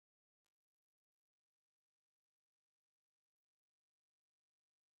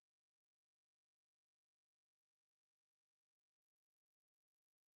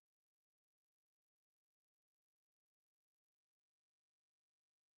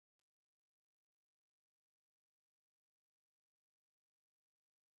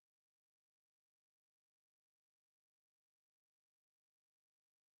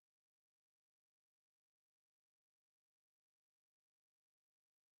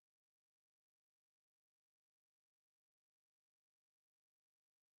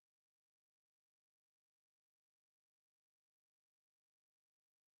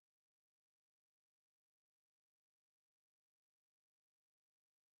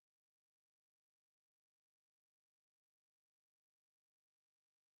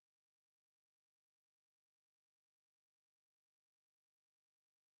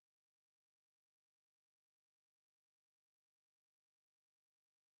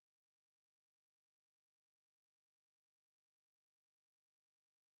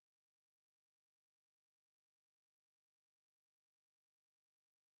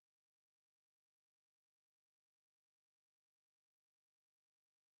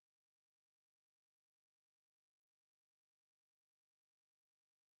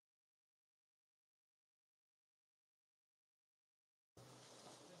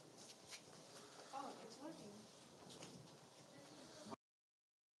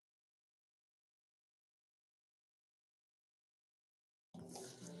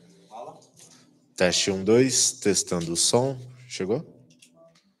Teste 1, 2, testando o som. Chegou?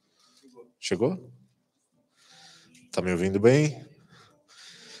 Chegou? Tá me ouvindo bem?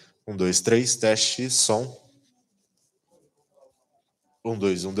 1, 2, 3, teste, som. 1,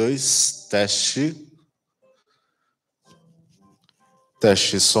 2, 1, 2, teste.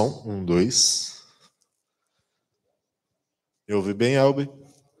 Teste, som. 1, 2. Me ouve bem, Albi?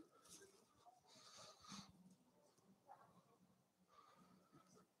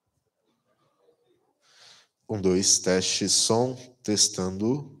 1, 2, teste, som.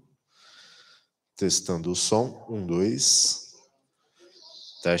 Testando. Testando o som. 1, 2.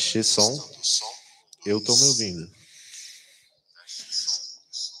 Teste, som. Eu tô me ouvindo.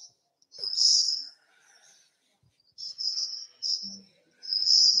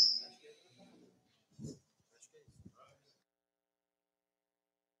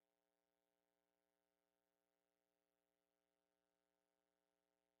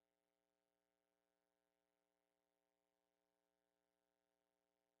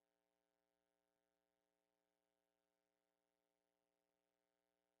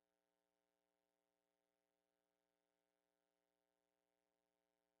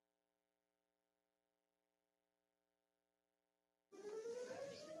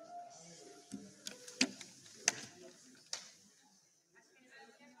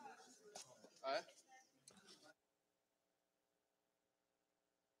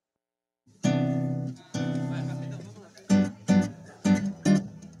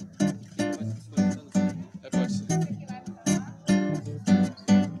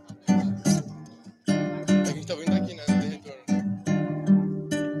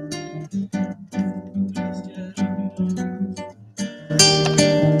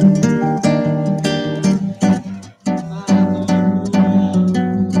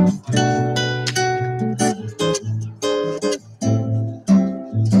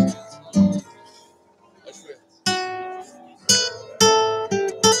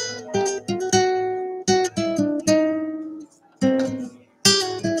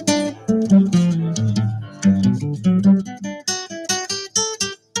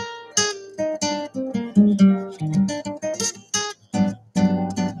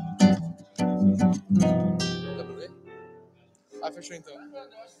 Fechou então.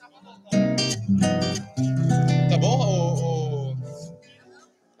 Tá bom?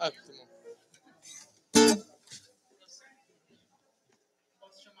 Ah, tá bom.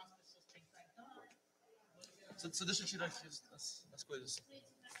 Só deixa eu tirar aqui as coisas.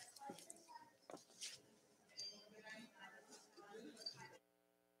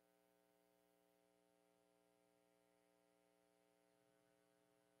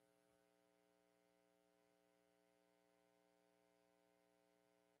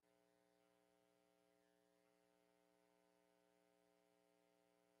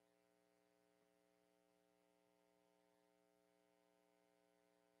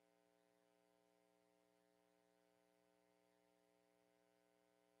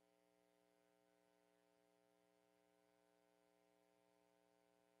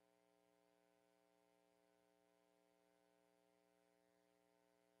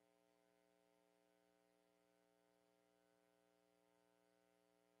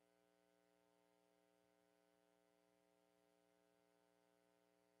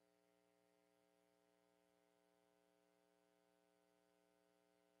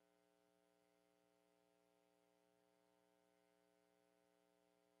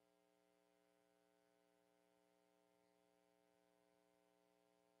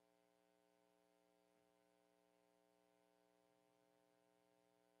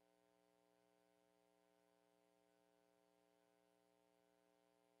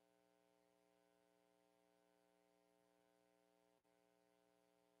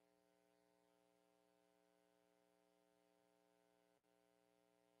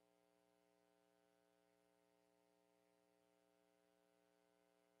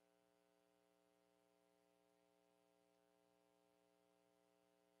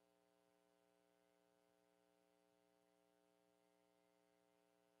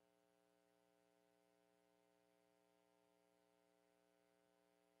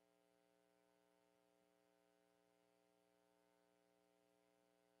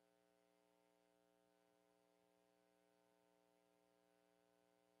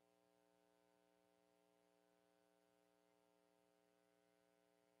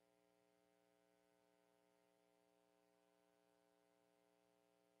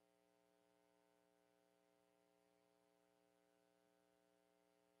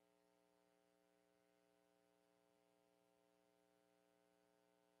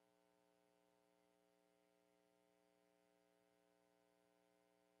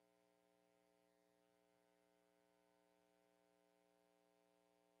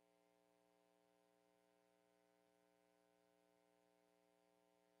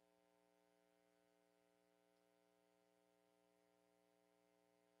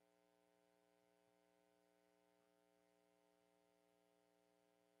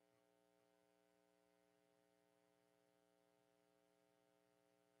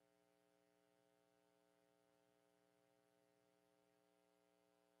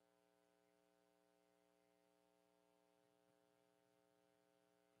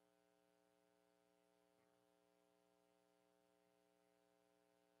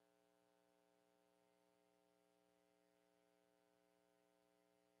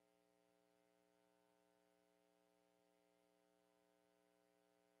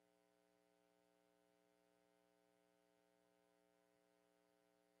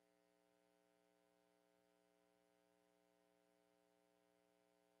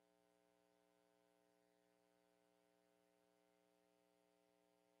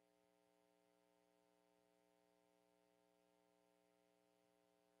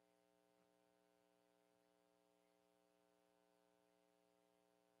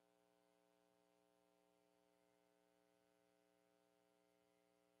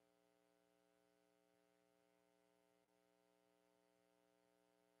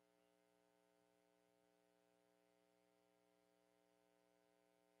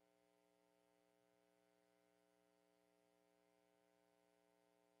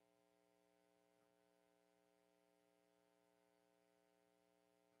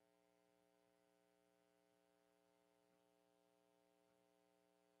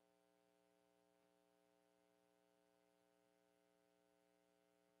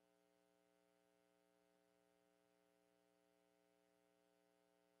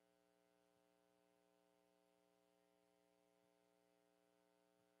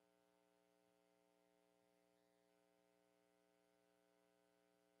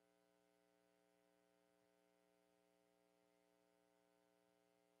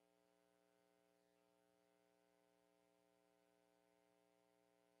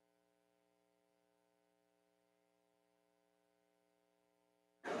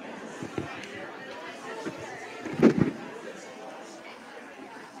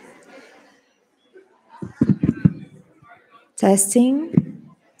 Testing.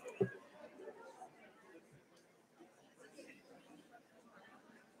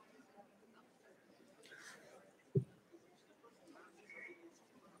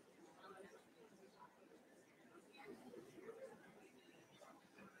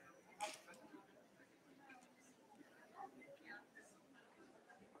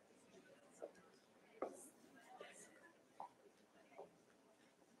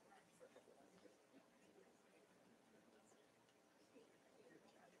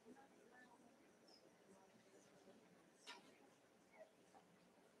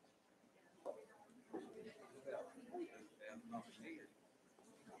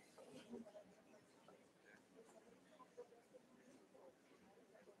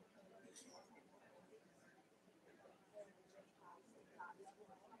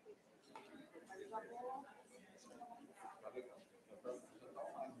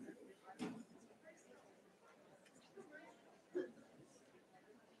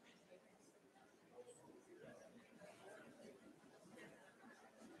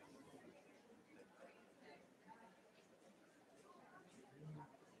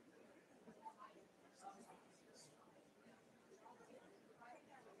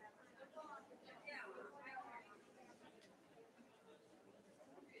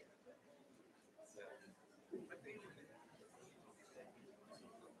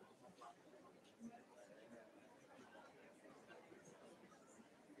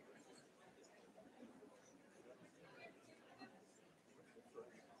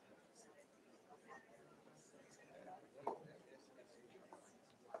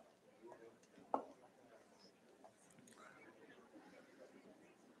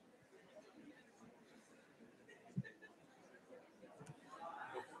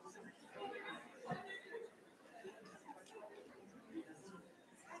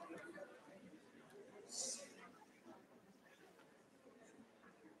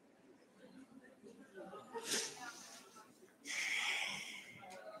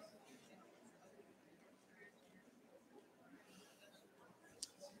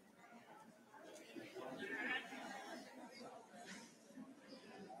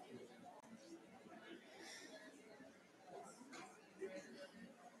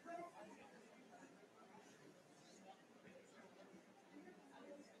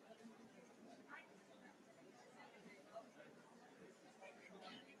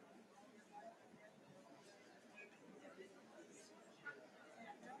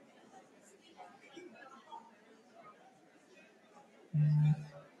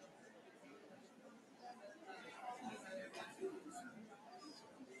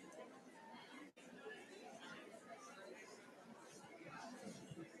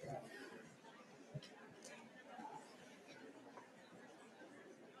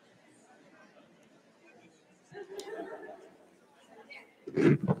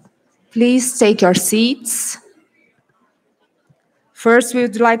 Please take your seats. First, we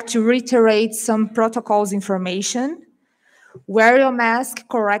would like to reiterate some protocols information. Wear your mask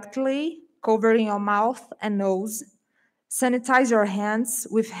correctly, covering your mouth and nose. Sanitize your hands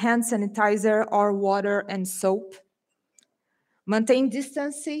with hand sanitizer or water and soap. Maintain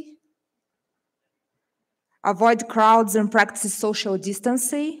distancing. Avoid crowds and practice social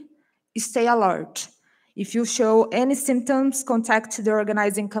distancing. Stay alert. If you show any symptoms, contact the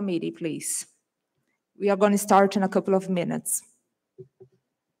organizing committee, please. We are going to start in a couple of minutes.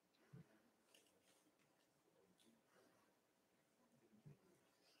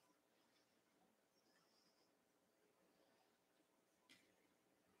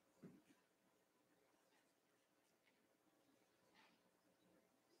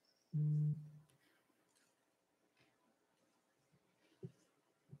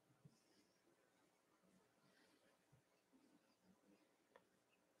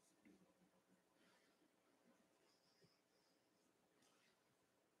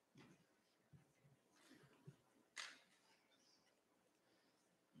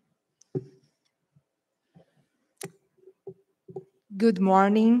 Good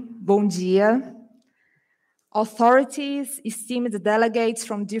morning, bom dia. Authorities, esteemed delegates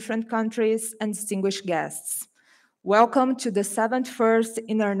from different countries, and distinguished guests. Welcome to the 71st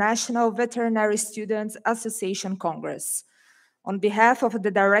International Veterinary Students Association Congress. On behalf of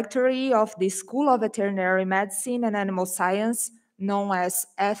the Directory of the School of Veterinary Medicine and Animal Science, known as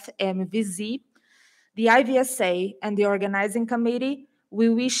FMVZ, the IVSA, and the organizing committee, we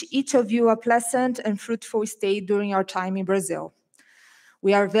wish each of you a pleasant and fruitful stay during your time in Brazil.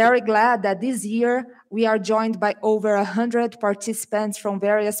 We are very glad that this year we are joined by over 100 participants from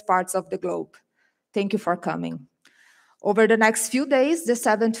various parts of the globe. Thank you for coming. Over the next few days, the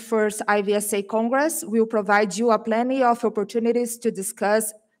 71st IVSA Congress will provide you a plenty of opportunities to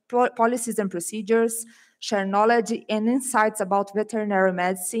discuss policies and procedures, share knowledge and insights about veterinary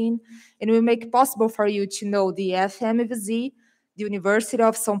medicine, and will make it possible for you to know the FMVZ, the University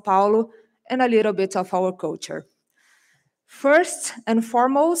of São Paulo, and a little bit of our culture. First and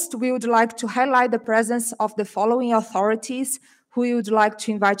foremost, we would like to highlight the presence of the following authorities who we would like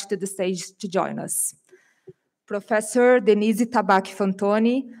to invite to the stage to join us. Professor Denise Tabak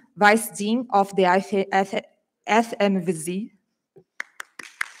Fantoni, Vice Dean of the FMVZ.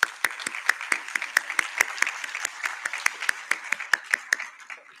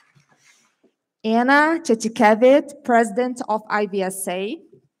 Anna Chetikevit, President of IVSA.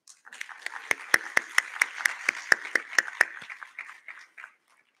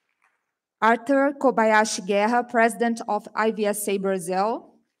 Arthur Kobayashi Guerra, President of IVSA Brazil.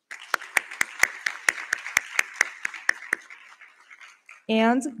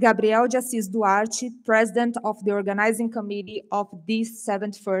 And Gabriel de Assis Duarte, President of the Organizing Committee of this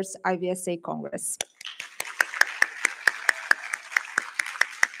 71st IVSA Congress.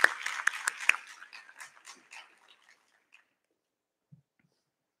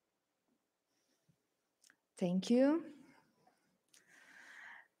 Thank you.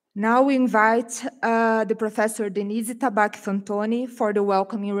 Now we invite the Professor Denise Tabak Fantoni for the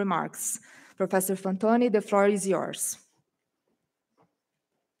welcoming remarks. Professor Fantoni, the floor is yours.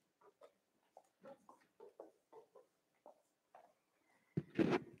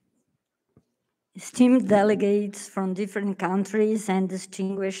 Esteemed delegates from different countries and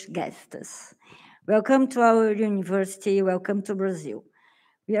distinguished guests, welcome to our university, welcome to Brazil.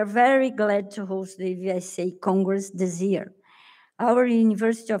 We are very glad to host the IVSA Congress this year. Our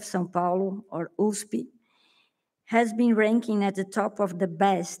University of São Paulo, or USP, has been ranking at the top of the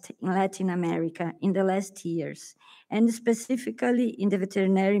best in Latin America in the last years, and specifically in the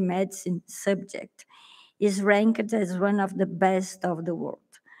veterinary medicine subject, is ranked as one of the best of the world.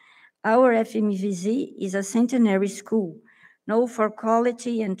 Our FMVZ is a centenary school, known for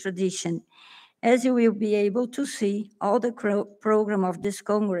quality and tradition. As you will be able to see, all the program of this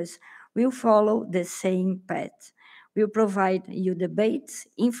Congress will follow the same path. We'll provide you debates,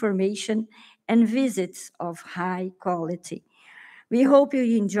 information, and visits of high quality. We hope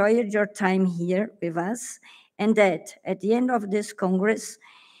you enjoyed your time here with us, and that at the end of this Congress,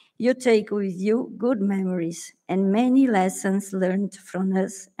 you take with you good memories and many lessons learned from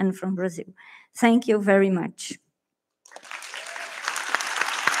us and from Brazil. Thank you very much.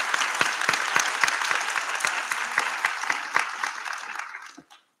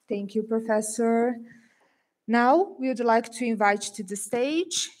 Thank you, Professor. Now, we would like to invite to the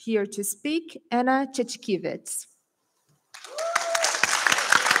stage, here to speak, Anna Chetikevit.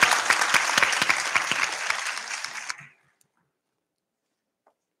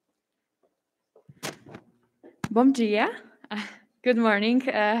 Bom dia. Good morning.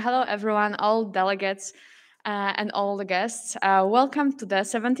 Hello, everyone, all delegates and all the guests. Welcome to the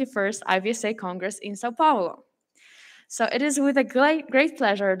 71st IVSA Congress in Sao Paulo. So it is with a great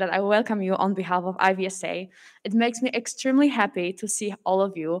pleasure that I welcome you on behalf of IVSA. It makes me extremely happy to see all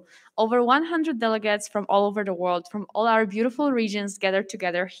of you. Over 100 delegates from all over the world, from all our beautiful regions gathered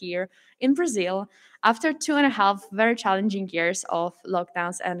together here in Brazil after 2.5 very challenging years of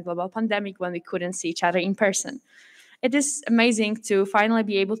lockdowns and global pandemic when we couldn't see each other in person. It is amazing to finally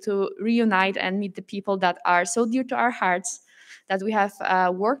be able to reunite and meet the people that are so dear to our hearts, that we have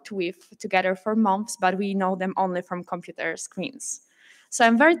worked with together for months, but we know them only from computer screens. So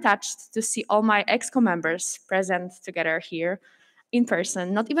I'm very touched to see all my EXCO members present together here in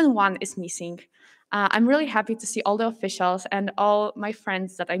person. Not even one is missing. I'm really happy to see all the officials and all my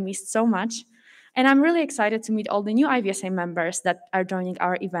friends that I missed so much. And I'm really excited to meet all the new IVSA members that are joining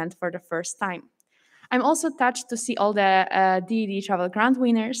our event for the first time. I'm also touched to see all the DED Travel Grant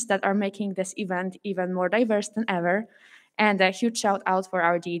winners that are making this event even more diverse than ever. And a huge shout out for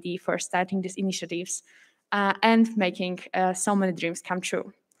our DED for starting these initiatives and making so many dreams come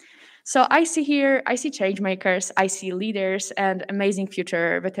true. So I see change makers, I see leaders and amazing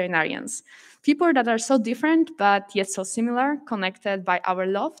future veterinarians. People that are so different, but yet so similar, connected by our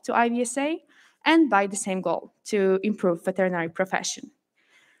love to IVSA and by the same goal, to improve veterinary profession.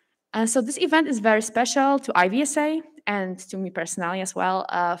 So this event is very special to IVSA and to me personally as well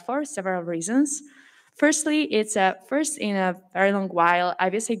for several reasons. Firstly, it's a first in a very long while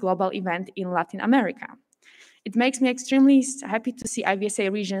IVSA global event in Latin America. It makes me extremely happy to see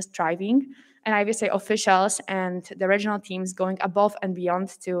IVSA regions thriving and IVSA officials and the regional teams going above and beyond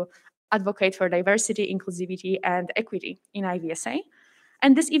to advocate for diversity, inclusivity, and equity in IVSA.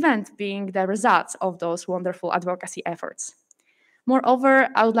 and this event being the results of those wonderful advocacy efforts. Moreover,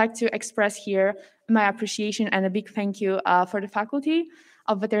 I would like to express here my appreciation and a big thank you for the Faculty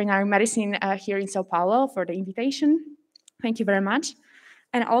of Veterinary Medicine here in Sao Paulo for the invitation. Thank you very much.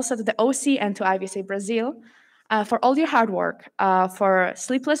 And also to the OC and to IVSA Brazil for all your hard work, for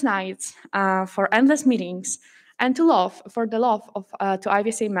sleepless nights, for endless meetings, and for the love to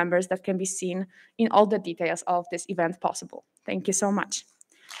IVSA members that can be seen in all the details of this event possible. Thank you so much.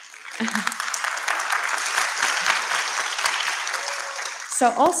 So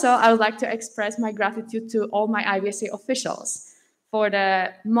also, I would like to express my gratitude to all my IVSA officials for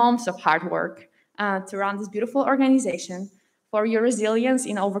the months of hard work to run this beautiful organization, for your resilience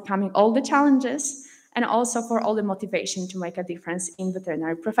in overcoming all the challenges, and also for all the motivation to make a difference in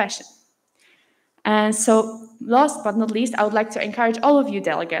veterinary profession. And so, last but not least, I would like to encourage all of you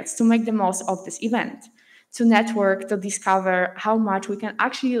delegates to make the most of this event, to network, to discover how much we can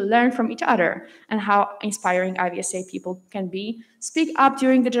actually learn from each other and how inspiring IVSA people can be. Speak up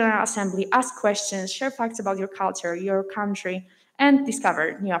during the General Assembly, ask questions, share facts about your culture, your country, and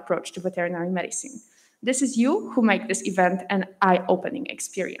discover new approach to veterinary medicine. This is you who make this event an eye-opening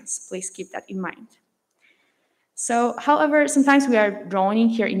experience. Please keep that in mind. So, however, sometimes we are drowning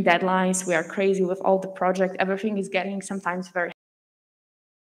here in deadlines, we are crazy with all the project, everything is getting sometimes very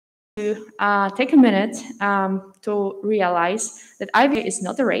to take a minute to realize that IVSA is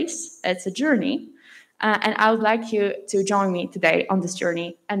not a race, it's a journey. And I would like you to join me today on this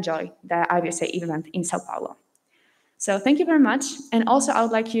journey, enjoy the IVSA event in Sao Paulo. So thank you very much. And also I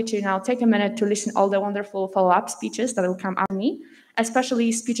would like you to now take a minute to listen all the wonderful follow-up speeches that will come after me,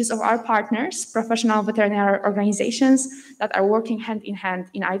 especially speeches of our partners, professional veterinary organizations that are working hand in hand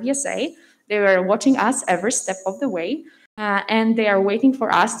in IVSA. They were watching us every step of the way. And they are waiting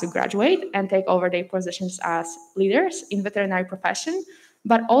for us to graduate and take over their positions as leaders in veterinary profession,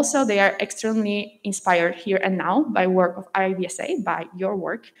 but also they are extremely inspired here and now by work of IVSA, by your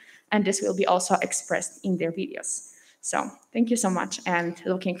work, and this will be also expressed in their videos. So thank you so much and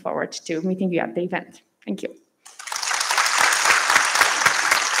looking forward to meeting you at the event. Thank you.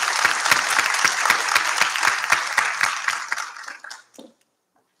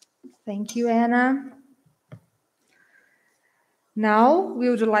 Thank you, Anna. Now, we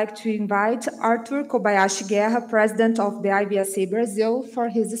would like to invite Arthur Kobayashi Guerra, President of the IVSA Brazil, for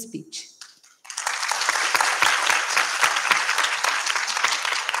his speech.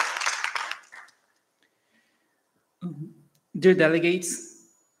 Dear delegates,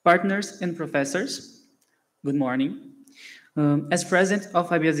 partners, and professors, good morning. As President of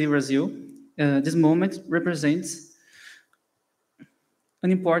IVSA Brazil, this moment represents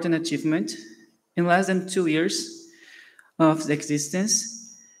an important achievement. In less than 2 years of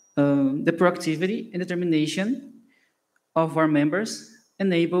existence, the proactivity and determination of our members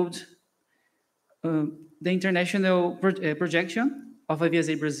enabled the international projection of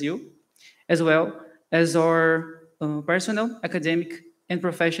IVSA Brazil, as well as our personal, academic, and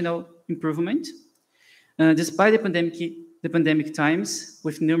professional improvement. Despite the pandemic times,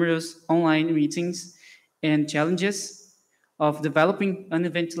 with numerous online meetings and challenges of developing an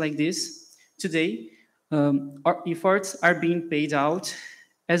event like this, today, our efforts are being paid out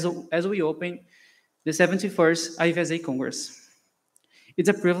as we open the 71st IVSA Congress. It's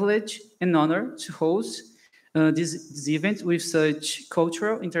a privilege and honor to host this event with such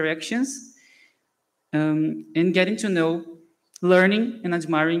cultural interactions and getting to know, learning, and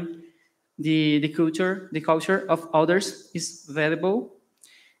admiring the culture of others is valuable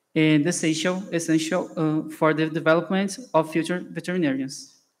and essential for the development of future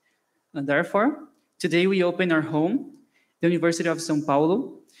veterinarians. And therefore, today we open our home, the University of São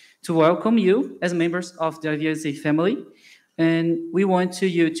Paulo, to welcome you as members of the IVSA family. And we want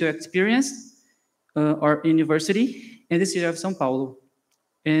you to experience our university in the city of São Paulo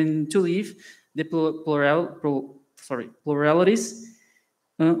and to live the pluralities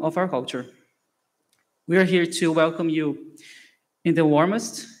of our culture. We are here to welcome you in the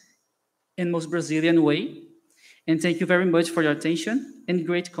warmest and most Brazilian way. And thank you very much for your attention and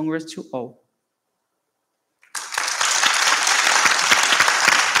great congress to all.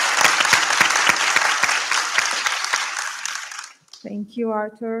 Thank you,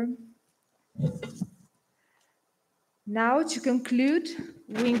 Arthur. Now, to conclude,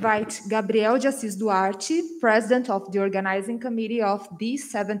 we invite Gabriel de Assis Duarte, President of the Organizing Committee of the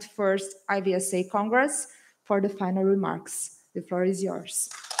 71st IVSA Congress, for the final remarks. The floor is yours.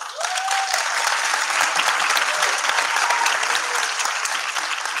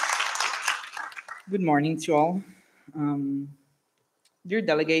 Good morning to all. Dear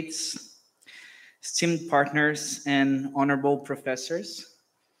delegates, esteemed partners, and honorable professors,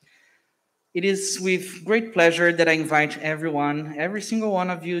 It is with great pleasure that I invite everyone, every single one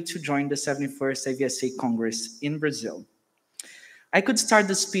of you, to join the 71st IVSA Congress in Brazil. I could start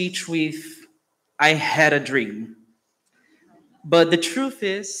the speech with, I had a dream. But the truth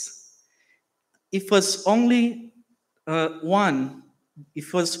is, if was only one,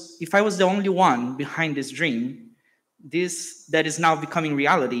 if I was the only one behind this dream, this that is now becoming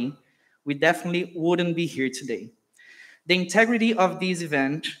reality, we definitely wouldn't be here today. The integrity of this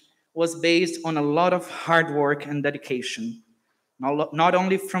event was based on a lot of hard work and dedication, not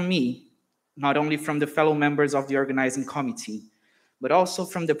only from me, not only from the fellow members of the organizing committee, but also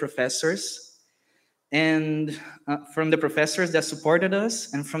from the professors and from the professors that supported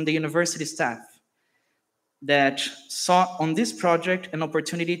us and from the university staff that saw on this project an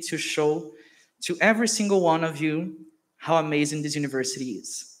opportunity to show to every single one of you how amazing this university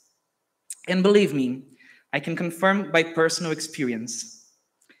is. And believe me, I can confirm by personal experience.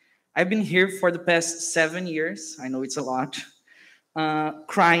 I've been here for the past 7 years, I know it's a lot,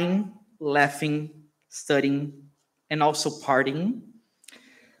 crying, laughing, studying, and also partying.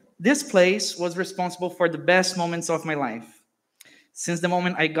 This place was responsible for the best moments of my life, since the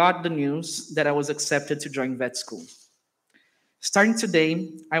moment I got the news that I was accepted to join vet school. Starting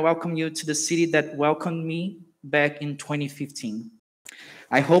today, I welcome you to the city that welcomed me back in 2015.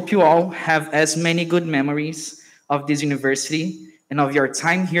 I hope you all have as many good memories of this university and of your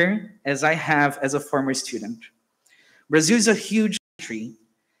time here as I have as a former student. Brazil is a huge country,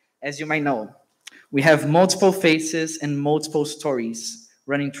 as you might know. We have multiple faces and multiple stories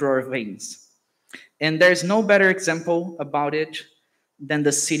running through our veins. And there's no better example about it than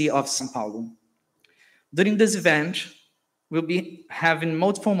the city of São Paulo. During this event, we'll be having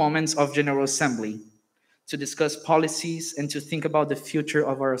multiple moments of General Assembly to discuss policies and to think about the future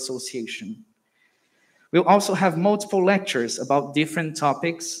of our association. We'll also have multiple lectures about different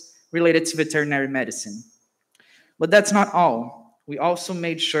topics related to veterinary medicine. But that's not all. We also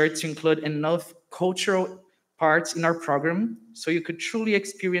made sure to include enough cultural parts in our program so you could truly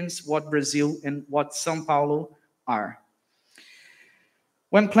experience what Brazil and what São Paulo are.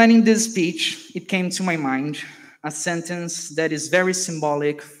 When planning this speech, it came to my mind a sentence that is very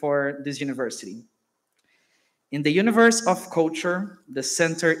symbolic for this university. In the universe of culture, the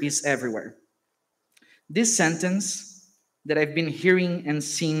center is everywhere. This sentence that I've been hearing and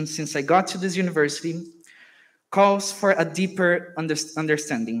seeing since I got to this university calls for a deeper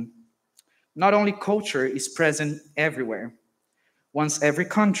understanding. Not only culture is present everywhere. Once every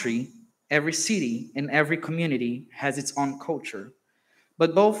country, every city, and every community has its own culture.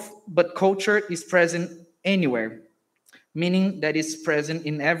 But culture is present anywhere, meaning that it's present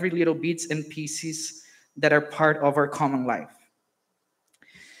in every little bits and pieces that are part of our common life.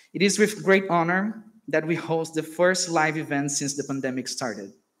 It is with great honor that we host the first live event since the pandemic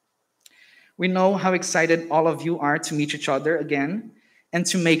started. We know how excited all of you are to meet each other again and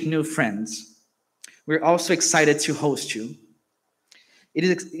to make new friends. We're also excited to host you.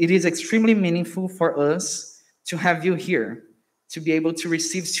 It is extremely meaningful for us to have you here, to be able to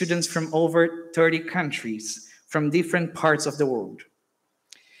receive students from over 30 countries, from different parts of the world.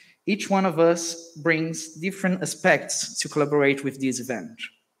 Each one of us brings different aspects to collaborate with this event.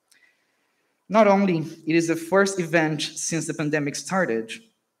 Not only it is the first event since the pandemic started,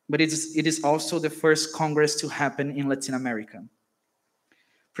 but it is also the first Congress to happen in Latin America,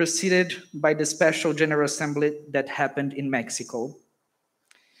 preceded by the special General Assembly that happened in Mexico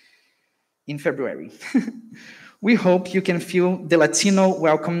in February. We hope you can feel the Latino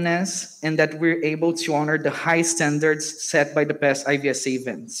welcomeness and that we're able to honor the high standards set by the past IVSA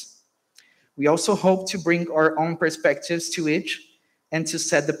events. We also hope to bring our own perspectives to it and to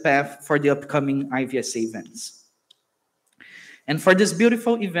set the path for the upcoming IVSA events. And for this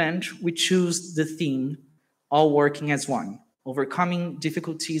beautiful event, we choose the theme, All Working as One, Overcoming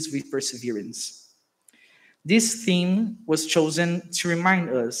Difficulties with Perseverance. This theme was chosen to remind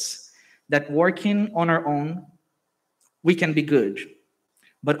us that working on our own, we can be good,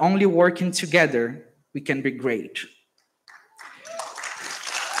 but only working together, we can be great.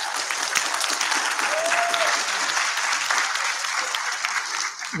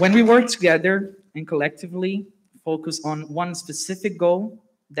 When we work together and collectively focus on one specific goal,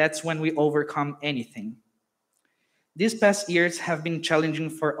 that's when we overcome anything. These past years have been challenging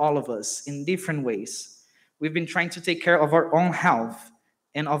for all of us in different ways. We've been trying to take care of our own health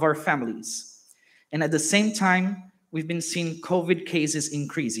and of our families. And at the same time, we've been seeing COVID cases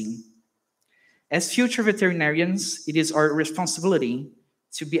increasing. As future veterinarians, it is our responsibility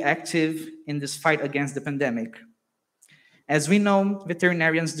to be active in this fight against the pandemic. As we know,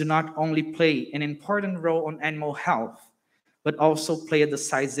 veterinarians do not only play an important role on animal health, but also play a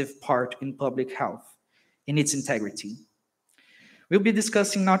decisive part in public health, in its integrity. We'll be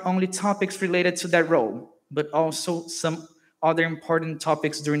discussing not only topics related to that role, but also some other important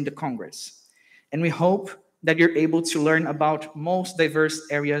topics during the Congress. And we hope that you're able to learn about most diverse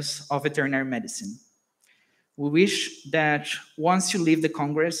areas of veterinary medicine. We wish that once you leave the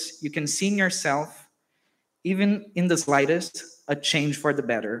Congress, you can see in yourself, even in the slightest, a change for the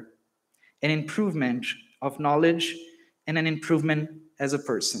better, an improvement of knowledge, and an improvement as a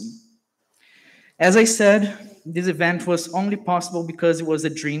person. As I said, this event was only possible because it was a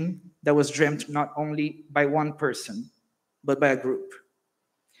dream that was dreamt not only by one person, but by a group.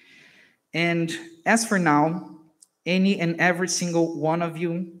 And as for now, any and every single one of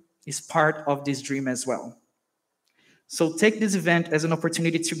you is part of this dream as well. So take this event as an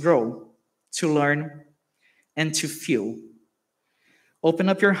opportunity to grow, to learn, and to feel. Open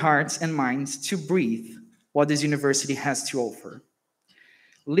up your hearts and minds to breathe what this university has to offer.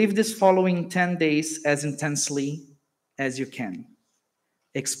 Live this following 10 days as intensely as you can.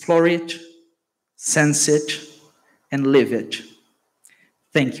 Explore it, sense it, and live it.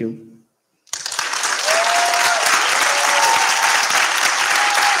 Thank you.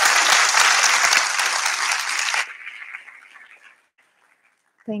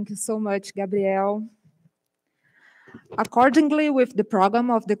 Thank you so much, Gabriel. Accordingly, with the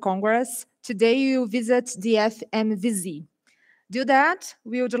program of the Congress, today you visit the FMVZ. Do that,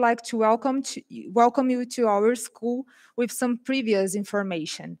 we would like to welcome you to our school with some previous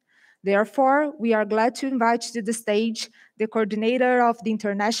information. Therefore, we are glad to invite to the stage the coordinator of the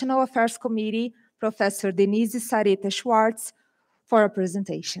International Affairs Committee, Professor Denise Sarita Schwartz, for a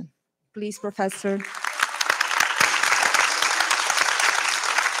presentation. Please, Professor.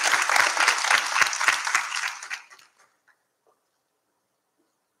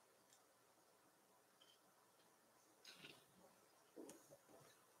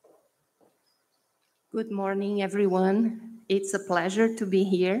 Good morning, everyone. It's a pleasure to be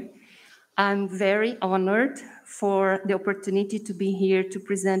here. I'm very honored for the opportunity to be here to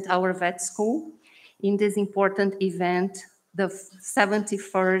present our vet school in this important event, the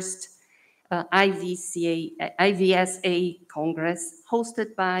 71st IVSA Congress,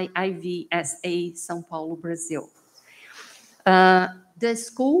 hosted by IVSA São Paulo, Brazil. The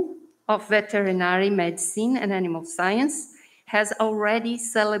School of Veterinary Medicine and Animal Science has already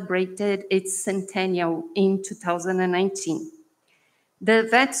celebrated its centennial in 2019. The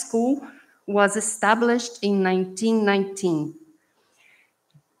vet school was established in 1919,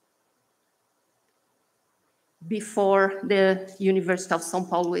 before the University of São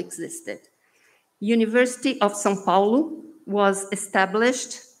Paulo existed. University of São Paulo was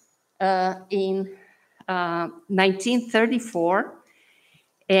established in 1934,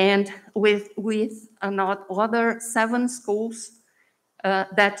 and with another 7 schools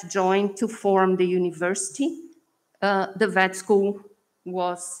that joined to form the university, the vet school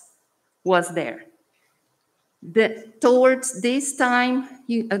was there. Towards this time,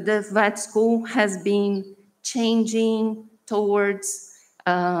 the vet school has been changing towards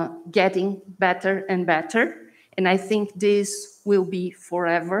getting better and better, and I think this will be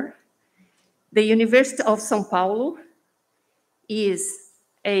forever. The University of São Paulo is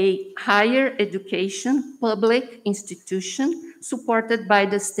a higher education public institution supported by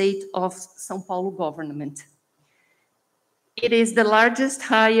the state of São Paulo government. It is the largest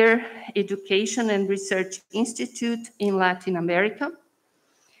higher education and research institute in Latin America.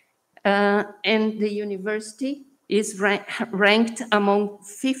 And the university is ranked among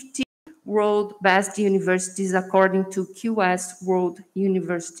 50 world best universities according to QS World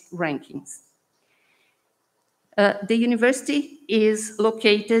University Rankings. The university is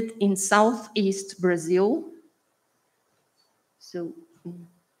located in southeast Brazil. So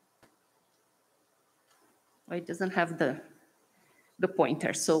it doesn't have the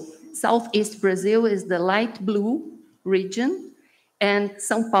pointer. So southeast Brazil is the light blue region, and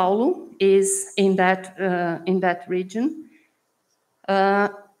São Paulo is in that region, and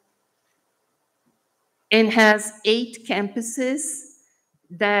has 8 campuses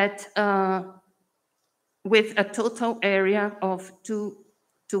that with a total area of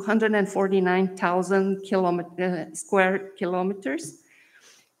 249,000 square kilometers,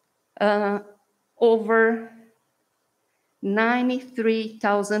 over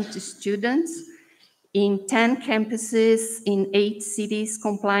 93,000 students in 10 campuses in 8 cities,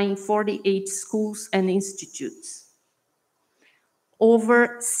 complying 48 schools and institutes.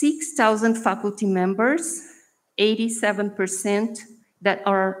 Over 6,000 faculty members, 87% that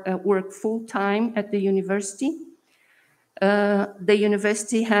are work full-time at the university. The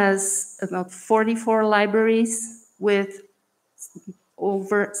university has about 44 libraries with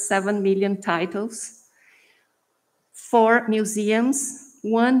over 7 million titles, 4 museums,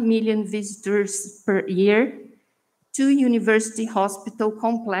 1 million visitors per year, 2 university hospital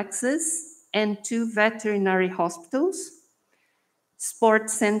complexes and 2 veterinary hospitals,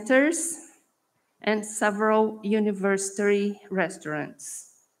 sports centers, and several university restaurants.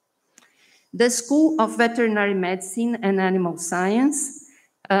 The School of Veterinary Medicine and Animal Science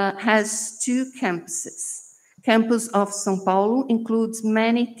has 2 campuses. Campus of São Paulo includes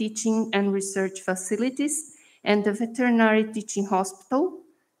many teaching and research facilities, and the Veterinary Teaching Hospital,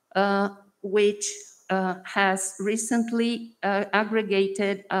 which has recently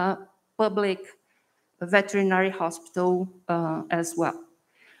aggregated a public veterinary hospital as well.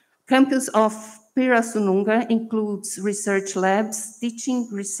 Campus of Pirassununga includes research labs, teaching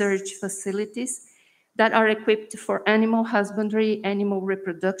research facilities that are equipped for animal husbandry, animal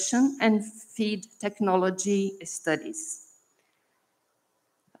reproduction, and feed technology studies.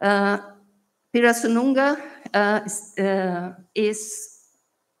 Pirassununga is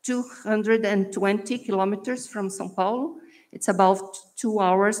 220 kilometers from São Paulo. It's about 2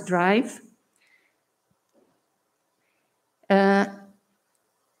 hours drive.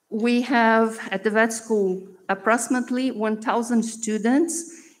 We have at the vet school approximately 1,000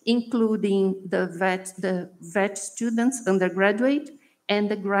 students, including the vet students, undergraduate, and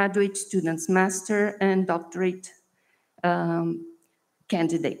the graduate students, master and doctorate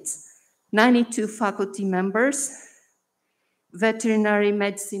candidates. 92 faculty members, veterinary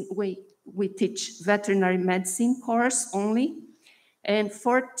medicine, we teach veterinary medicine course only, and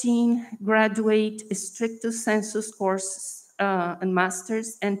 14 graduate stricto sensus courses and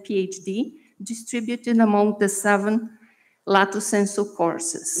masters and PhD distributed among the 7 lato sensu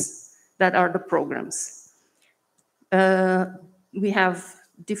courses that are the programs. We have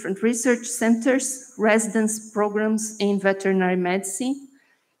different research centers, residence programs in veterinary medicine,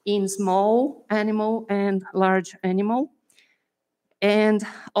 in small animal and large animal, and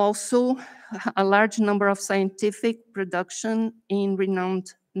also a large number of scientific production in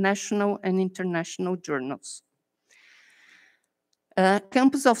renowned national and international journals.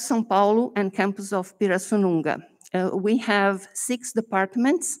 Campus of São Paulo and campus of Pirassununga. We have 6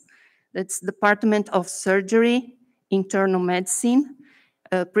 departments. That's Department of Surgery, Internal Medicine,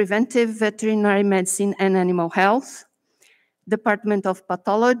 Preventive Veterinary Medicine and Animal Health, Department of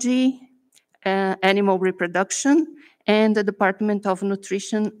Pathology, Animal Reproduction, and the Department of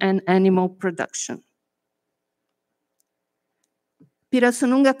Nutrition and Animal Production.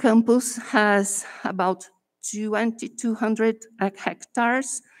 Pirassununga campus has about 2,200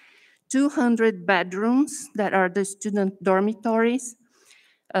 hectares, 200 bedrooms that are the student dormitories.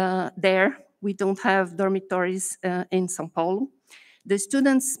 There, we don't have dormitories in São Paulo. The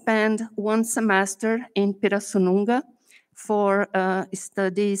students spend 1 semester in Pirassununga for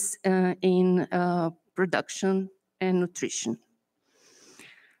studies in production and nutrition.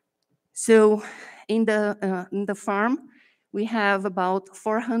 So in the farm, we have about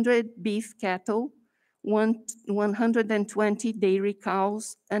 400 beef cattle, 120 dairy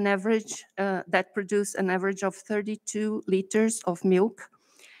cows, an average that produce an average of 32 liters of milk,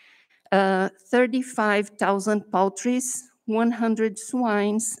 35,000 poultries, 100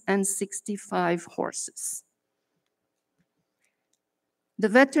 swines, and 65 horses. The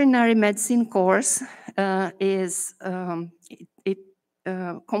veterinary medicine course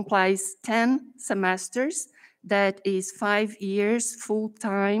complies 10 semesters, that is 5 years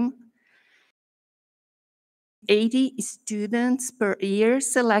full-time, 80 students per year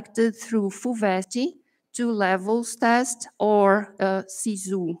selected through FUVEST, 2 levels test, or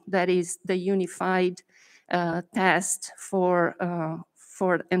SISU, that is the unified test for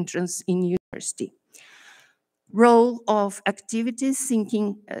entrance in university. Role of activities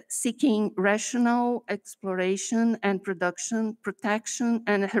seeking rational exploration and production, protection,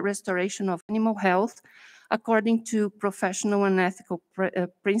 and restoration of animal health according to professional and ethical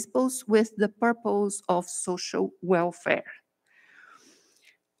principles with the purpose of social welfare.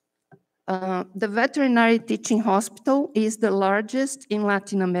 The Veterinary Teaching Hospital is the largest in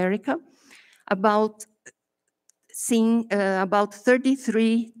Latin America, about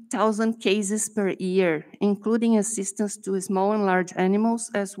 33,000 cases per year, including assistance to small and large animals,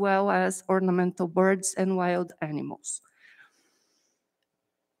 as well as ornamental birds and wild animals.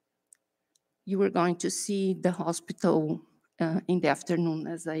 You were going to see the hospital in the afternoon,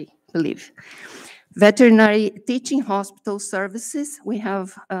 as I believe. Veterinary Teaching Hospital services, we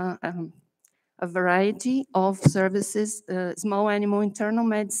have a variety of services, small animal internal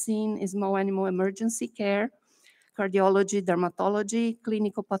medicine, small animal emergency care, cardiology, dermatology,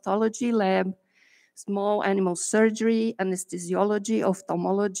 clinical pathology lab, small animal surgery, anesthesiology,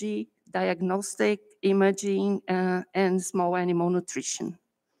 ophthalmology, diagnostic, imaging, and small animal nutrition.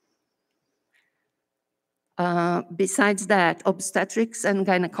 Besides that, obstetrics and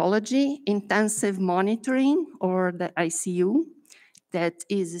gynecology, intensive monitoring, or the ICU, that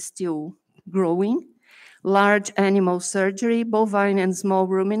is still growing, large animal surgery, bovine and small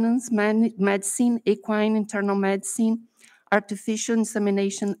ruminants medicine, equine internal medicine, artificial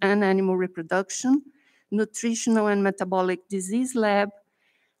insemination and animal reproduction, nutritional and metabolic disease lab,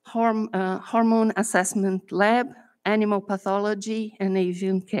 hormone assessment lab, animal pathology, and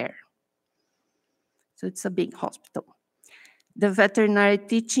avian care. So it's a big hospital. The veterinary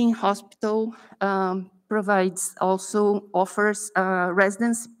teaching hospital offers a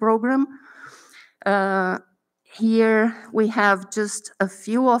residency program. Here we have just a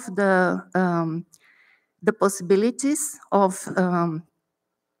few of the possibilities of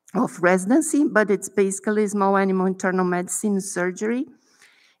residency, but it's basically small animal internal medicine surgery.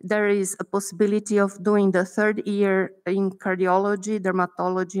 There is a possibility of doing the third year in cardiology,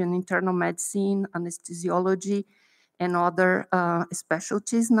 dermatology, and internal medicine, anesthesiology, and other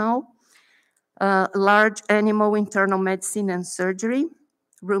specialties now. Large animal internal medicine and surgery,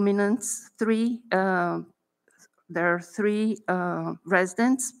 ruminants, there are 3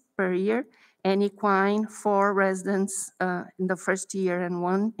 residents per year, and equine, 4 residents in the first year and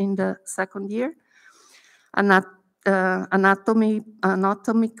 1 in the second year. Anatomic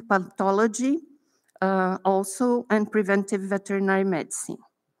pathology, also, and preventive veterinary medicine.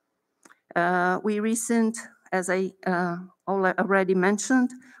 As I already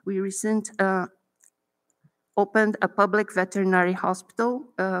mentioned, we opened a public veterinary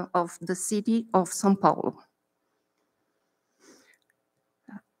hospital of the city of São Paulo.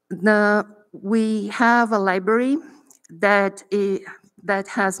 We have a library that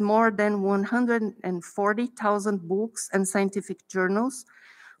has more than 140,000 books and scientific journals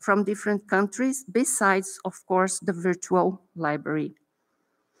from different countries, besides, of course, the virtual library.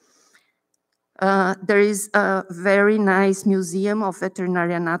 There is a very nice museum of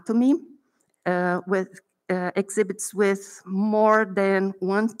veterinary anatomy with exhibits with more than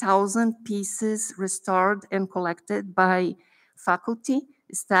 1,000 pieces restored and collected by faculty,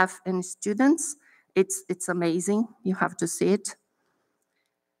 staff, and students. It's amazing. You have to see it.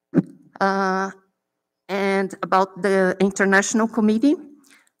 And about the international committee,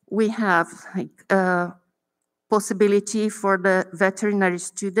 we have possibility for the veterinary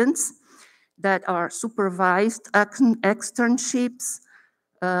students that are supervised externships.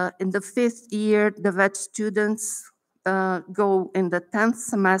 In the 5th year, the vet students go in the 10th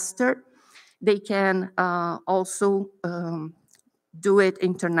semester. They can also do it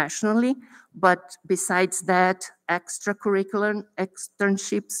internationally, but besides that, extracurricular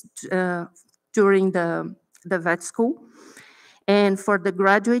externships during the vet school. And for the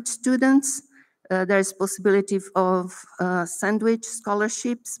graduate students, there's possibility of sandwich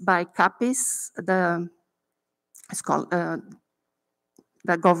scholarships by CAPES, the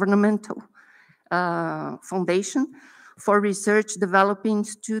governmental foundation for research developing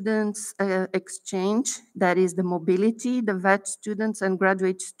students exchange, that is the mobility, the vet students and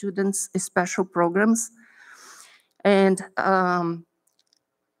graduate students special programs. And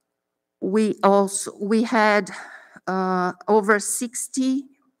we had over 60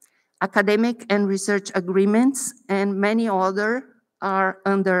 academic and research agreements, and many other are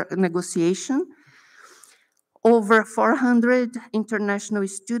under negotiation. Over 400 international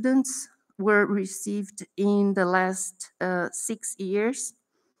students were received in the last 6 years.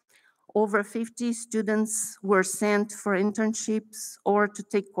 Over 50 students were sent for internships or to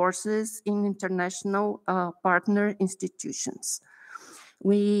take courses in international partner institutions.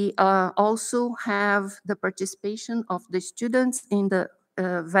 We also have the participation of the students in the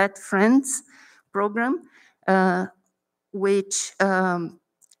Vet Friends program, which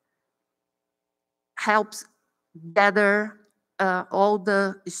helps gather all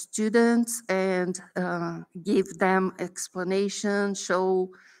the students and give them explanation,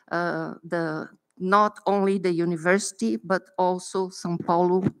 show not only the university, but also São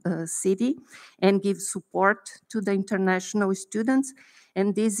Paulo city, and give support to the international students.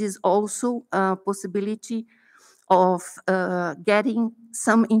 And this is also a possibility of getting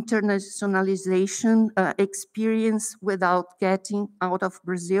some internationalization experience without getting out of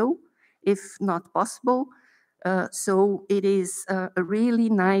Brazil, if not possible. So it is a really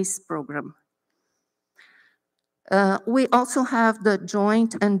nice program. We also have the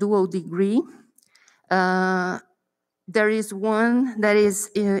joint and dual degree. There is one that is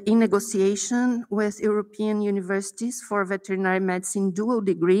in negotiation with European universities for veterinary medicine dual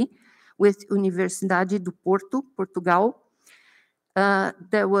degree, with Universidade do Porto, Portugal.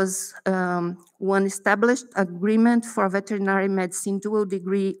 There was one established agreement for veterinary medicine dual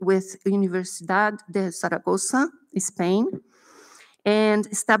degree with Universidad de Zaragoza, Spain, and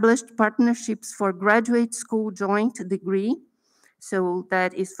established partnerships for graduate school joint degree. So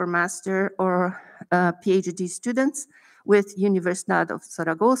that is for master or PhD students with Universidad of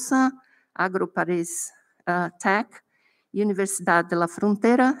Zaragoza, Agro Paris Tech, Universidad de la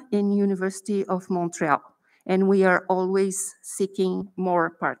Frontera, and University of Montreal. And we are always seeking more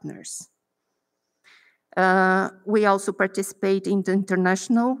partners. We also participate in the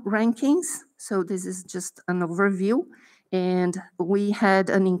international rankings. So this is just an overview. And we had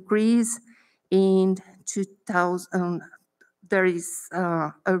an increase in 2000, there is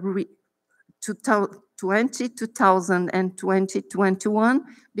a 2000 and 2021,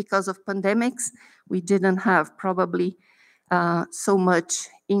 because of pandemics, we didn't have probably so much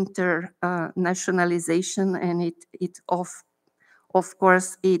internationalization, and it of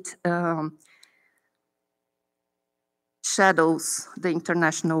course, it shadows the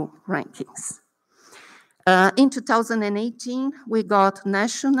international rankings. In 2018, we got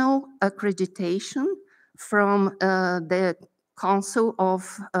national accreditation from the Council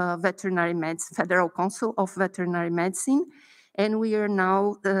of Veterinary Medicine, Federal Council of Veterinary Medicine, and we are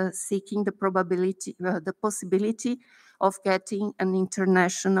now seeking the possibility of getting an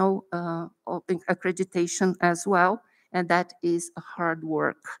international accreditation as well, and that is a hard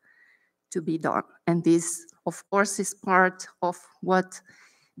work to be done. And this, of course, is part of what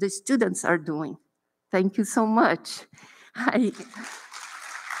the students are doing. Thank you so much.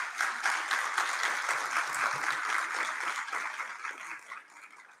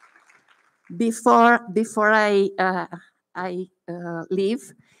 Before I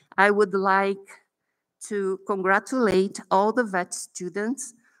leave, I would like to congratulate all the vet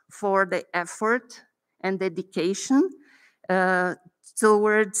students for the effort and dedication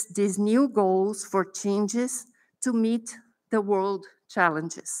towards these new goals for changes to meet the world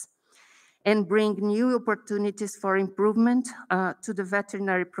challenges and bring new opportunities for improvement to the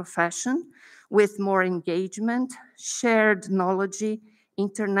veterinary profession with more engagement, shared knowledge,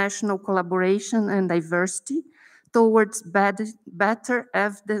 international collaboration, and diversity towards better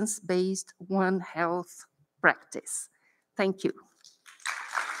evidence-based One Health practice. Thank you.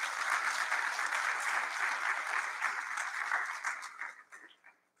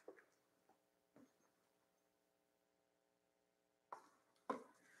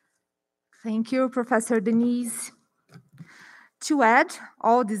 Thank you, Professor Denise. To add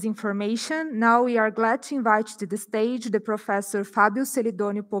all this information, now we are glad to invite to the stage the Professor Fabio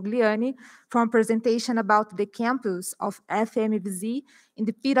Celidonio Pogliani for a presentation about the campus of FMVZ in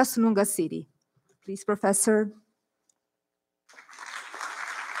the Pirassununga city. Please, Professor.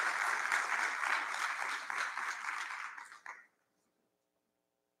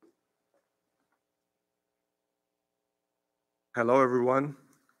 Hello, everyone.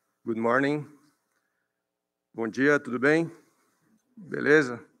 Good morning. Bom dia, tudo bem?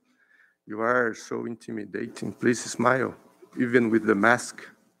 Beleza? You are so intimidating. Please smile, even with the mask.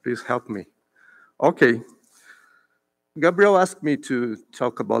 Please help me. Okay. Gabriel asked me to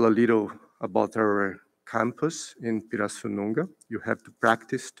talk about a little about our campus in Pirassununga. You have to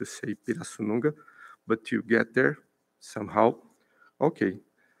practice to say Pirassununga, but you get there somehow. Okay.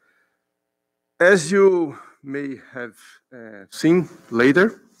 As you may have seen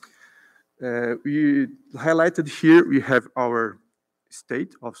later, we highlighted here, we have our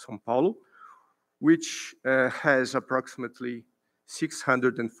state of São Paulo, which has approximately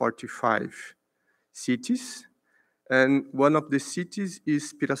 645 cities. And one of the cities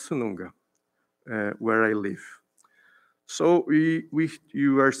is Pirassununga, where I live. So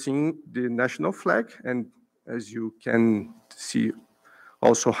you are seeing the national flag, and as you can see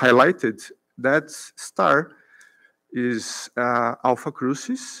also highlighted, that star is Alpha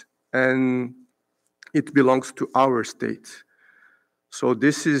Crucis, and it belongs to our state. So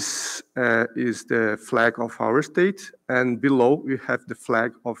this is the flag of our state, and below we have the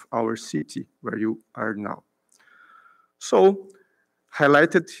flag of our city, where you are now. So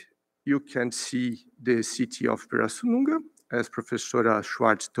highlighted, you can see the city of Pirassununga, as Professor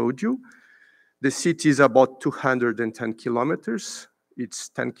Schwartz told you. The city is about 210 kilometers. It's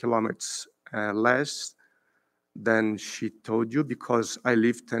 10 kilometers less than she told you, because I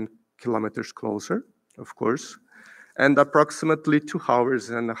live 10 kilometers closer, of course, and approximately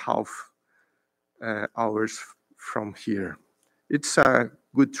 2.5 hours from here. It's a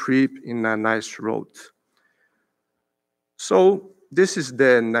good trip in a nice road. So this is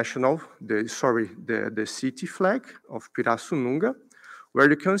the the city flag of Pirassununga, where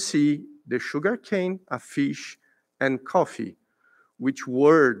you can see the sugarcane, a fish, and coffee, which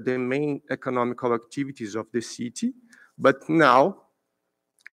were the main economical activities of the city. But now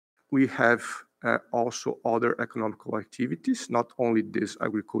we have also other economical activities, not only this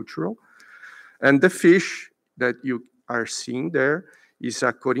agricultural. And the fish that you are seeing there is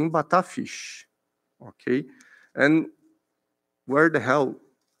a corimbata fish, okay? And where the hell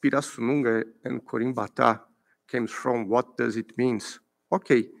Pirassununga and corimbata came from? What does it mean?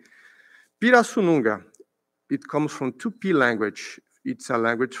 Okay, Pirassununga, it comes from Tupi language. It's a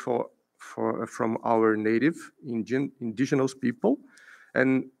language from our native indigenous people,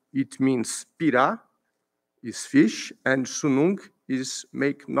 and it means pira is fish, and sunung is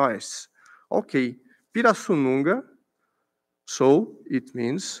make noise. Okay, Pirassununga, so it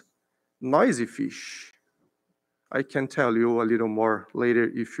means noisy fish. I can tell you a little more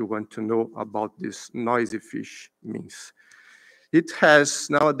later if you want to know about this noisy fish means. It has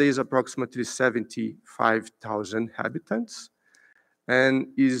nowadays approximately 75,000 inhabitants and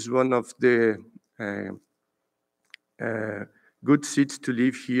is one of the good cities to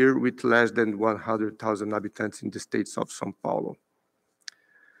live here with less than 100,000 inhabitants in the states of São Paulo.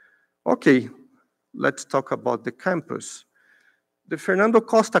 Okay, let's talk about the campus. The Fernando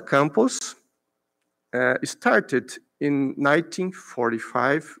Costa campus started in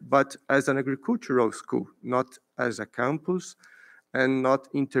 1945, but as an agricultural school, not as a campus, and not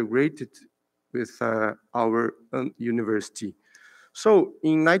integrated with our university. So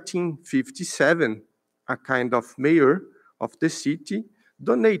in 1957, a kind of mayor of the city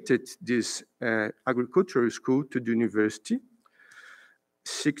donated this agricultural school to the university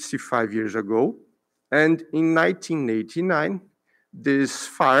 65 years ago. And in 1989, this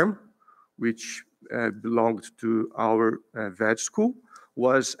farm, which belonged to our vet school,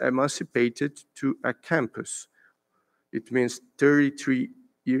 was emancipated to a campus. It means 33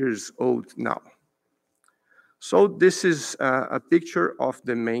 years old now. So this is a picture of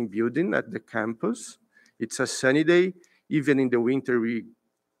the main building at the campus. It's a sunny day. Even in the winter, we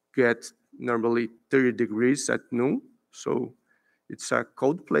get normally 30 degrees at noon. So it's a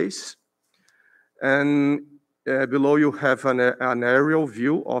cold place. And below you have an aerial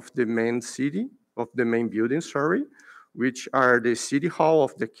view of the main city, of the main building, sorry, which are the city hall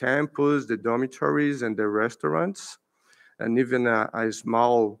of the campus, the dormitories, and the restaurants, and even a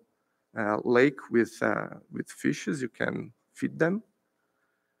small lake with fishes. You can feed them.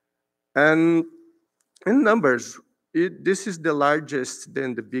 And in numbers, this is the largest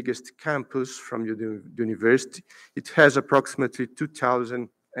and the biggest campus from the university. It has approximately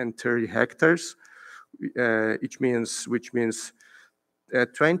 2,030 hectares, which means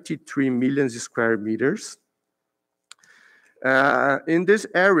 23 million square meters. In this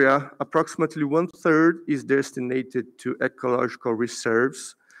area, approximately 1/3 is designated to ecological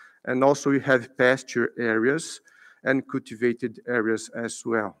reserves, and also we have pasture areas and cultivated areas as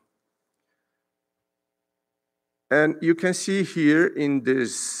well. And you can see here in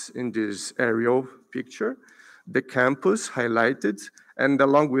this aerial picture, the campus highlighted, and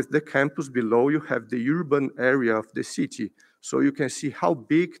along with the campus below, you have the urban area of the city. So you can see how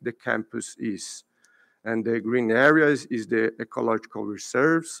big the campus is. And the green areas is the ecological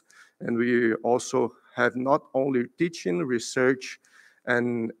reserves. And we also have not only teaching, research,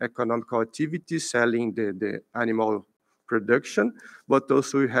 and economical activities, selling the animal production, but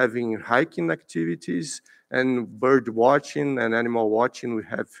also having hiking activities and bird watching and animal watching. We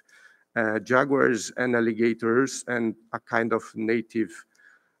have jaguars and alligators and a kind of native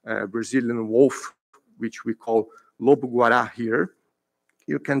Brazilian wolf, which we call lobo-guará here.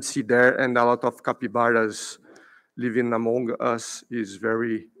 You can see there, and a lot of capybaras living among us. Is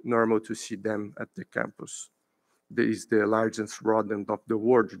very normal to see them at the campus. This is the largest rodent of the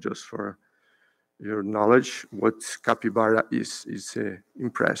world, just for your knowledge. What capybara is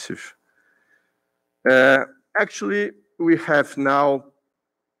impressive. Actually, we have now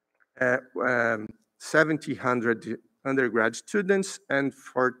 1,700 undergrad students and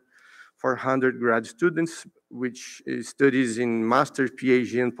 400 grad students, which studies in master,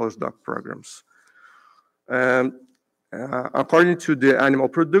 PhD, and postdoc programs. According to the animal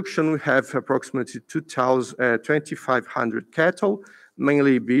production, we have approximately 2,500 cattle,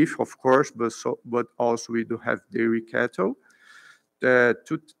 mainly beef, of course, but also we do have dairy cattle.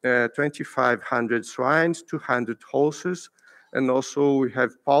 2,500 swines, 200 horses, and also we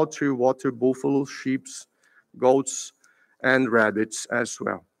have poultry, water buffalo, sheep, goats, and rabbits as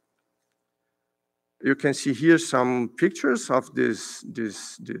well. You can see here some pictures of these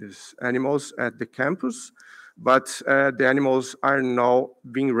animals at the campus. But the animals are now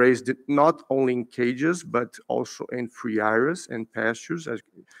being raised not only in cages, but also in free areas and pastures, as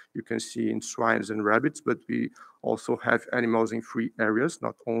you can see in swines and rabbits, but we also have animals in free areas,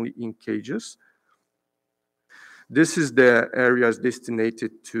 not only in cages. This is the areas destined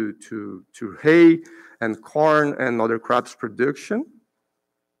to hay and corn and other crops production.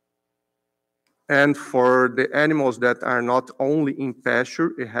 And for the animals that are not only in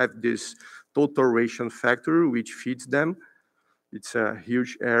pasture, we have this total ration factory which feeds them. It's a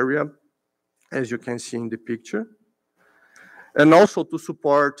huge area, as you can see in the picture. And also to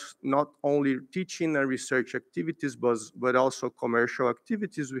support not only teaching and research activities, but also commercial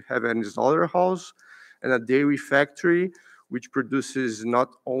activities, we have a slaughterhouse and a dairy factory, which produces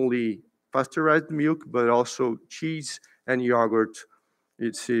not only pasteurized milk, but also cheese and yogurt.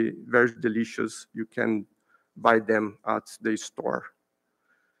 It's very delicious. You can buy them at the store.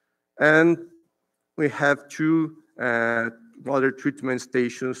 And we have two water treatment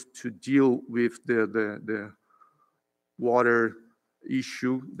stations to deal with the water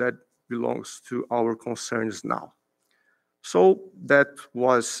issue that belongs to our concerns now. So that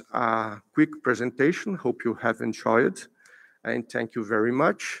was a quick presentation. Hope you have enjoyed, and thank you very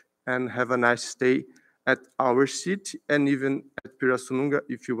much, and have a nice stay at our city and even at Pirassununga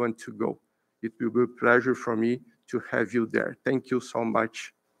if you want to go. It will be a pleasure for me to have you there. Thank you so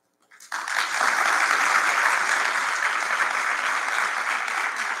much.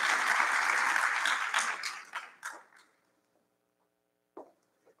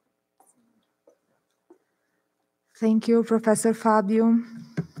 Thank you, Professor Fabio.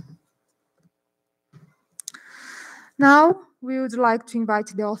 Now, we would like to invite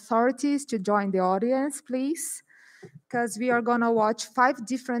the authorities to join the audience, please, because we are going to watch 5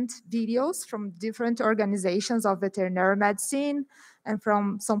 different videos from different organizations of veterinary medicine and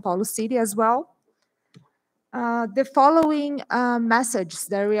from São Paulo City as well. The following messages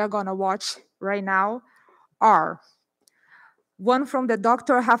that we are going to watch right now are one from the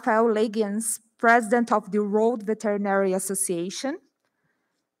Dr. Rafael Legians, President of the World Veterinary Association,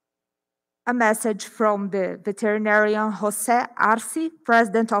 a message from the veterinarian José Arce,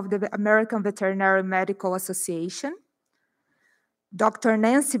 President of the American Veterinary Medical Association, Dr.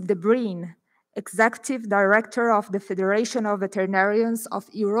 Nancy Debreen, Executive Director of the Federation of Veterinarians of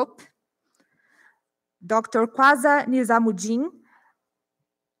Europe, Dr. Kwaza Nizamuddin,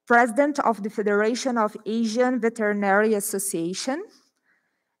 President of the Federation of Asian Veterinary Association.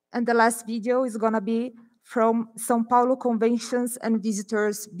 And the last video is going to be from São Paulo Conventions and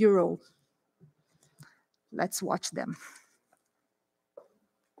Visitors Bureau. Let's watch them.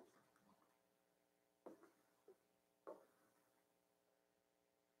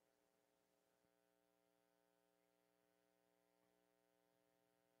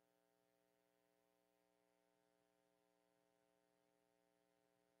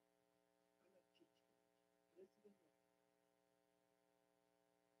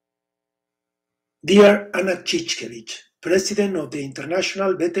 Dear Anna Chichkevich, President of the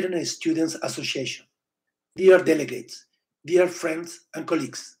International Veterinary Students Association, dear delegates, dear friends and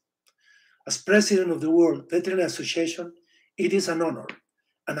colleagues, as President of the World Veterinary Association, it is an honor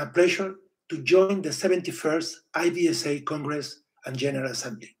and a pleasure to join the 71st IVSA Congress and General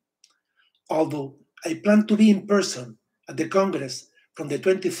Assembly. Although I plan to be in person at the Congress from the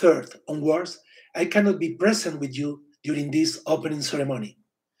 23rd onwards, I cannot be present with you during this opening ceremony.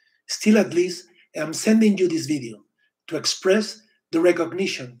 Still, at least, I am sending you this video to express the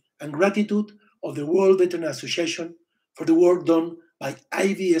recognition and gratitude of the World Veterinary Association for the work done by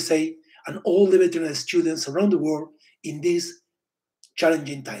IVSA and all the veterinary students around the world in these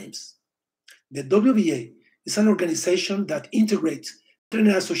challenging times. The WVA is an organization that integrates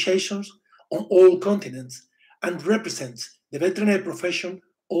veterinary associations on all continents and represents the veterinary profession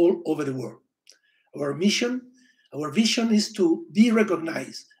all over the world. Our vision is to be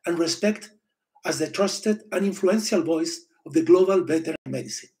recognized and respected as the trusted and influential voice of the global veterinary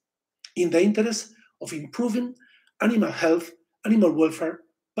medicine, in the interest of improving animal health, animal welfare,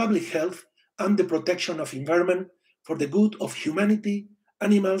 public health, and the protection of environment for the good of humanity,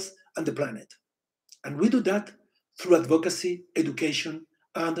 animals, and the planet. And we do that through advocacy, education,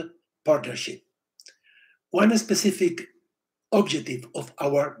 and partnership. One specific objective of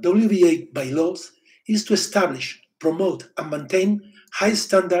our WVA bylaws is to establish, promote, and maintain high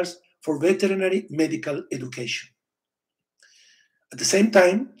standards for veterinary medical education. At the same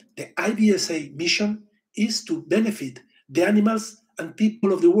time, the IVSA mission is to benefit the animals and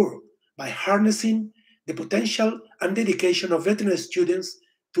people of the world by harnessing the potential and dedication of veterinary students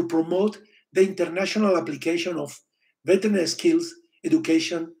to promote the international application of veterinary skills,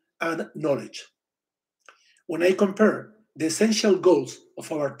 education, and knowledge. When I compare the essential goals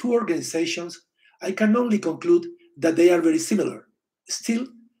of our two organizations, I can only conclude that they are very similar, still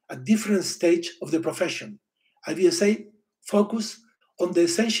at different stage of the profession. IVSA focus on the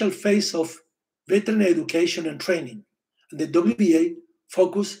essential phase of veterinary education and training, and the WVA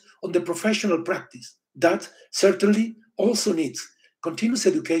focus on the professional practice that certainly also needs continuous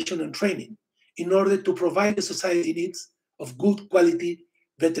education and training in order to provide the society needs of good quality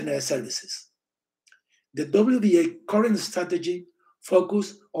veterinary services. The WVA current strategy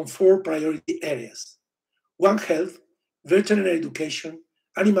focuses on 4 priority areas: One Health, veterinary education,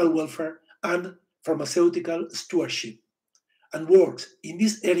 animal welfare, and pharmaceutical stewardship, and works in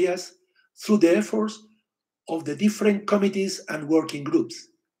these areas through the efforts of the different committees and working groups,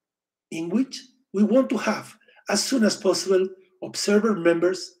 in which we want to have, as soon as possible, observer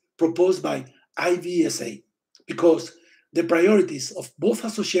members proposed by IVSA, because the priorities of both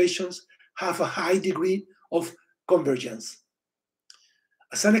associations have a high degree of convergence.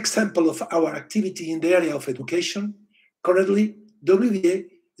 As an example of our activity in the area of education, currently WVA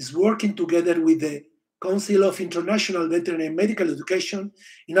is working together with the Council of International Veterinary Medical Education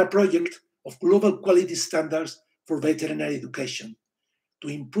in a project of global quality standards for veterinary education to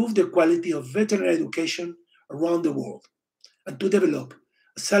improve the quality of veterinary education around the world and to develop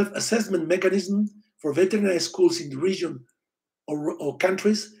a self-assessment mechanism for veterinary schools in the region or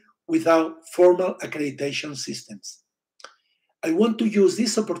countries without formal accreditation systems. I want to use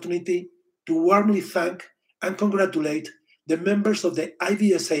this opportunity to warmly thank and congratulate the members of the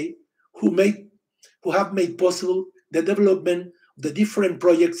IVSA who have made possible the development of the different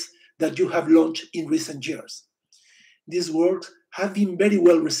projects that you have launched in recent years. These works have been very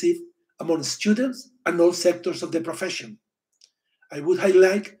well received among students and all sectors of the profession. I would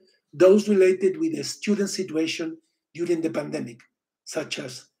highlight those related with the student situation during the pandemic, such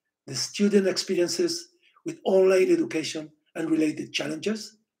as the student experiences with online education and related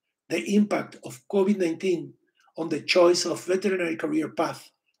challenges, the impact of COVID-19 on the choice of veterinary career path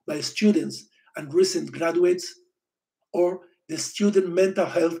by students and recent graduates, or the student mental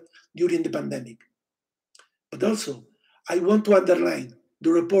health during the pandemic. But also, I want to underline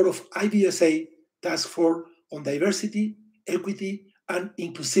the report of IVSA Task Force on Diversity, Equity, and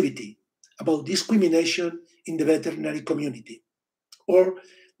Inclusivity about discrimination in the veterinary community, or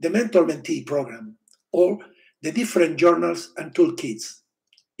the Mentor-Mentee program, or the different journals and toolkits.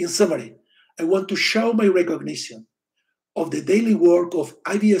 In summary, I want to show my recognition of the daily work of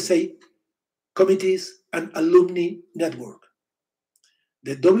IVSA committees and alumni network.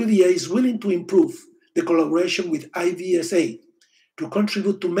 The WVA is willing to improve the collaboration with IVSA to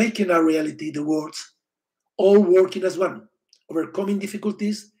contribute to making a reality the words, all working as one, overcoming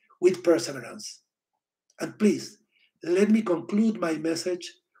difficulties with perseverance. And please, let me conclude my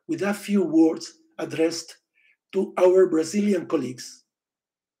message with a few words addressed to our Brazilian colleagues.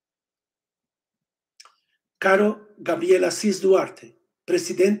 Caro Gabriela Assis Duarte,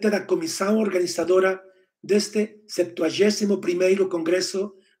 presidente da comissão organizadora deste 71º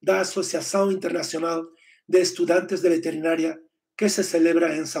Congresso da Associação Internacional de Estudantes de Veterinária que se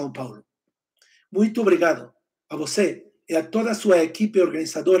celebra em São Paulo. Muito obrigado a você e a toda a sua equipe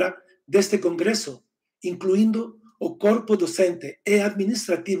organizadora deste congresso, incluindo o corpo docente e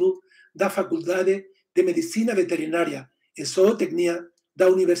administrativo da Faculdade de Medicina Veterinária e Zootecnia da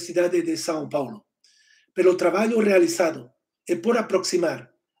Universidade de São Paulo, pelo trabalho realizado e por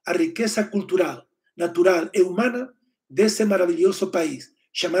aproximar a riqueza cultural, natural e humana desse maravilhoso país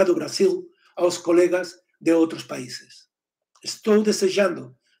chamado Brasil aos colegas de outros países. Estou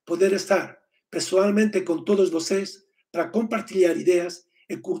desejando poder estar pessoalmente com todos vocês para compartilhar ideias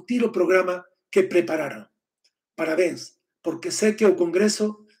e curtir o programa que prepararam. Parabéns, porque sei que o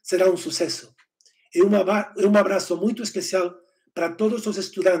Congresso será um sucesso. E um abraço muito especial para todos os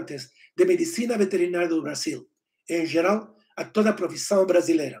estudantes de Medicina Veterinária do Brasil, e, em geral, a toda a profissão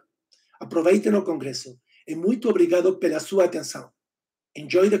brasileira. Aproveitem o Congresso e muito obrigado pela sua atenção.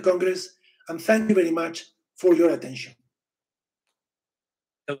 Enjoy the Congress and thank you very much for your attention.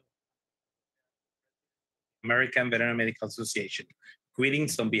 American Veterinary Medical Association.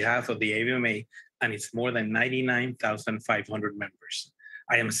 Greetings on behalf of the AVMA and its more than 99,500 members.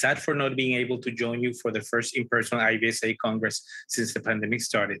 I am sad for not being able to join you for the first in-person IVSA Congress since the pandemic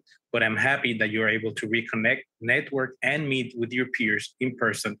started, but I'm happy that you're able to reconnect, network, and meet with your peers in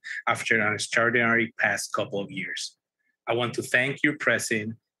person after an extraordinary past couple of years. I want to thank your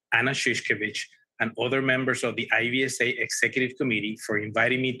president, Anna Shishkevich, and other members of the IVSA Executive Committee for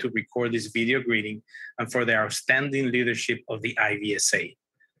inviting me to record this video greeting and for the outstanding leadership of the IVSA.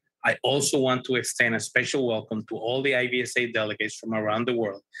 I also want to extend a special welcome to all the IVSA delegates from around the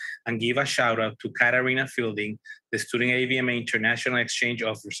world and give a shout out to Katarina Fielding, the Student AVMA International Exchange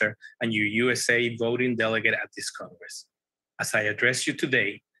Officer and your USA voting delegate at this Congress. As I address you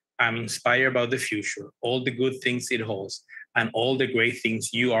today, I'm inspired about the future, all the good things it holds, and all the great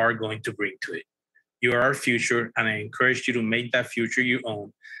things you are going to bring to it. You are our future, and I encourage you to make that future your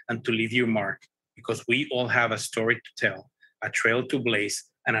own and to leave your mark, because we all have a story to tell, a trail to blaze,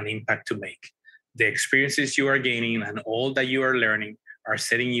 and an impact to make. The experiences you are gaining and all that you are learning are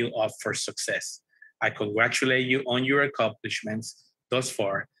setting you up for success. I congratulate you on your accomplishments thus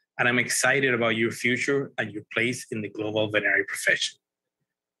far, and I'm excited about your future and your place in the global veterinary profession.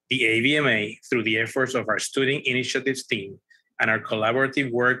 The AVMA, through the efforts of our student initiatives team and our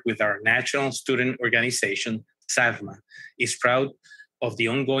collaborative work with our national student organization, SAVMA, is proud of the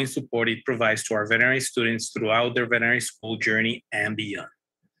ongoing support it provides to our veterinary students throughout their veterinary school journey and beyond.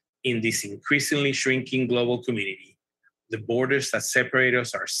 In this increasingly shrinking global community, the borders that separate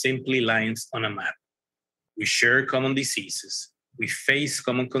us are simply lines on a map. We share common diseases. We face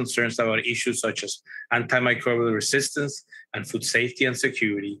common concerns about issues such as antimicrobial resistance and food safety and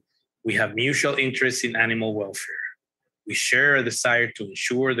security. We have mutual interests in animal welfare. We share a desire to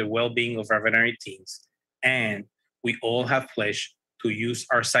ensure the well-being of our veterinary teams, and we all have pledged to use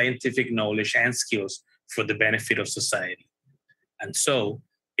our scientific knowledge and skills for the benefit of society. And so,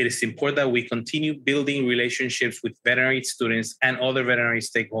 it is important that we continue building relationships with veterinary students and other veterinary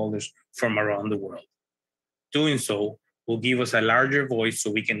stakeholders from around the world. Doing so will give us a larger voice so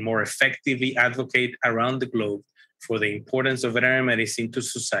we can more effectively advocate around the globe for the importance of veterinary medicine to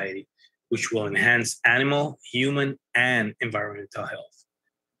society, which will enhance animal, human, and environmental health.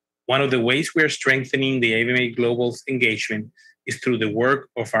 One of the ways we are strengthening the AVMA Global engagement is through the work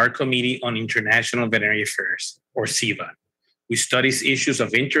of our Committee on International Veterinary Affairs, or CIVA, which studies issues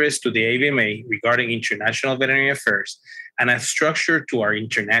of interest to the AVMA regarding international veterinary affairs and a structure to our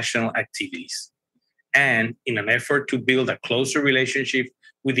international activities. And in an effort to build a closer relationship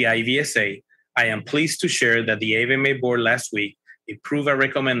with the IVSA, I am pleased to share that the AVMA board last week approved a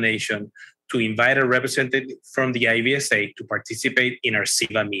recommendation to invite a representative from the IVSA to participate in our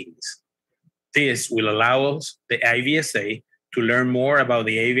CIVA meetings. This will allow us, the IVSA, to learn more about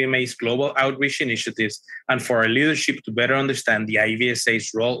the AVMA's global outreach initiatives and for our leadership to better understand the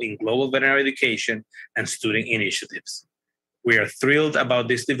IVSA's role in global veterinary education and student initiatives. We are thrilled about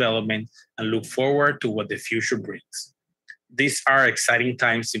this development and look forward to what the future brings. These are exciting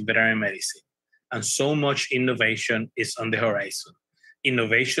times in veterinary medicine, and so much innovation is on the horizon.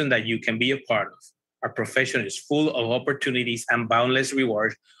 Innovation that you can be a part of. Our profession is full of opportunities and boundless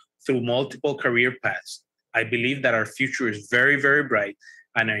rewards through multiple career paths. I believe that our future is very, very bright,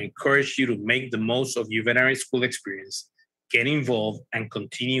 and I encourage you to make the most of your veterinary school experience, get involved, and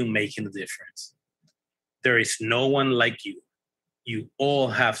continue making a difference. There is no one like you. You all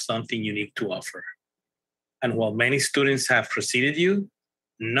have something unique to offer. And while many students have preceded you,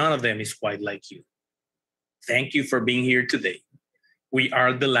 none of them is quite like you. Thank you for being here today. We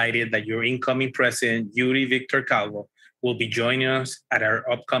are delighted that your incoming president, Yuri Victor Calvo, will be joining us at our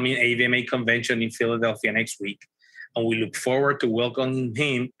upcoming AVMA convention in Philadelphia next week, and we look forward to welcoming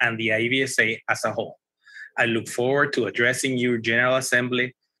him and the IVSA as a whole. I look forward to addressing your General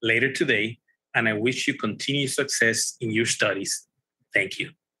Assembly later today, and I wish you continued success in your studies. Thank you.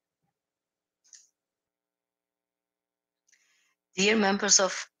 Dear members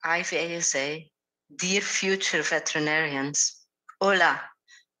of IVSA, dear future veterinarians, hola,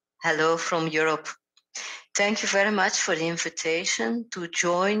 hello from Europe. Thank you very much for the invitation to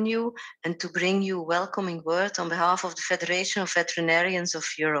join you and to bring you a welcoming word on behalf of the Federation of Veterinarians of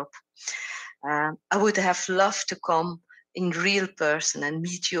Europe. I would have loved to come in real person and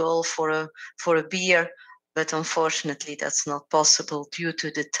meet you all for a beer, but unfortunately that's not possible due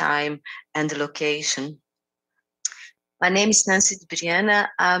to the time and the location. My name is Nancy de Brienne.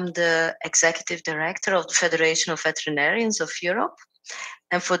 I'm the Executive Director of the Federation of Veterinarians of Europe.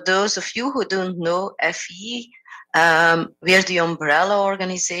 And for those of you who don't know FE, we are the umbrella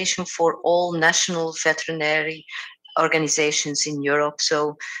organization for all national veterinary organizations in Europe.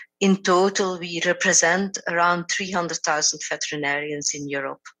 So in total, we represent around 300,000 veterinarians in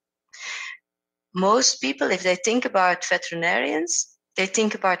Europe. Most people, if they think about veterinarians, they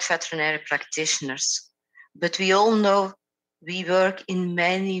think about veterinary practitioners. But we all know we work in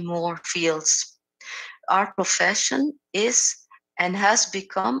many more fields. Our profession is and has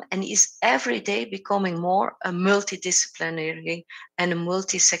become and is every day becoming more a multidisciplinary and a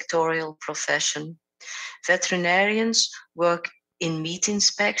multi-sectorial profession. Veterinarians work in meat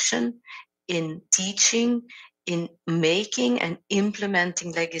inspection, in teaching, in making and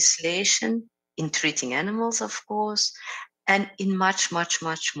implementing legislation, in treating animals, of course, and in much, much,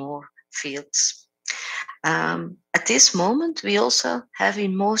 much more fields. At this moment, we also have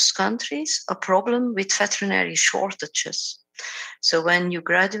in most countries a problem with veterinary shortages. So when you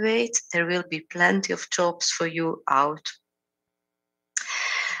graduate, there will be plenty of jobs for you out.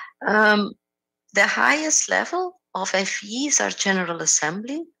 The highest level of FE is our General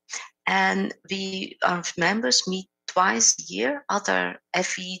Assembly, and our members meet twice a year at our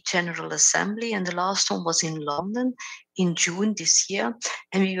FE General Assembly, and the last one was in London in June this year.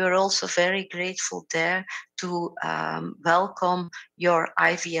 And we were also very grateful there to welcome your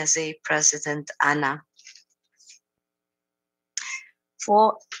IVSA President, Anna.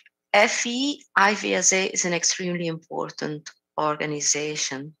 For FE, IVSA is an extremely important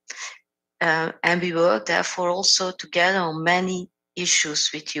organization. And we work therefore also together on many issues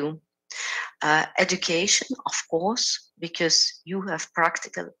with you. Education, of course, because you have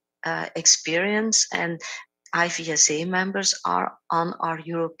practical experience, and IVSA members are on our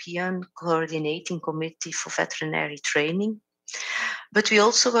European Coordinating Committee for Veterinary Training. But we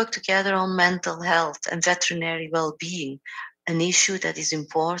also work together on mental health and veterinary well-being, an issue that is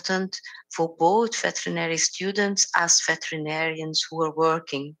important for both veterinary students as veterinarians who are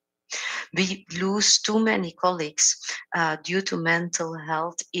working. We lose too many colleagues due to mental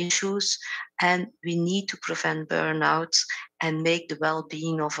health issues, and we need to prevent burnouts and make the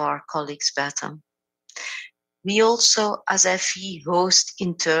well-being of our colleagues better. We also, as FE, host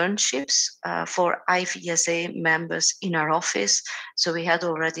internships for IVSA members in our office. So we had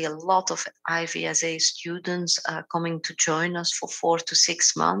already a lot of IVSA students coming to join us for 4 to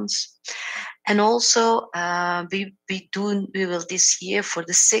 6 months. And also, we will this year, for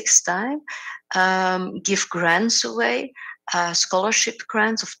the 6th time, give grants away, scholarship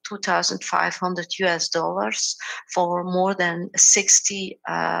grants of $2,500 for more than 60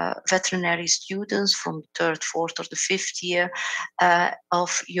 veterinary students from the 3rd, 4th, or the 5th year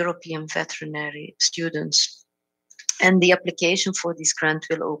of European veterinary students. And the application for this grant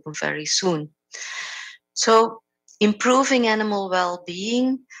will open very soon. So, improving animal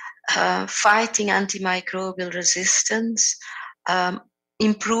well-being, fighting antimicrobial resistance,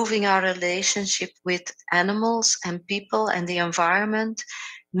 improving our relationship with animals and people and the environment,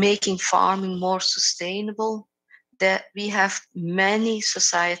 making farming more sustainable, that we have many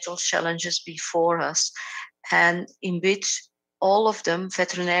societal challenges before us, and in which all of them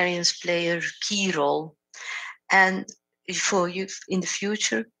veterinarians play a key role. And for you in the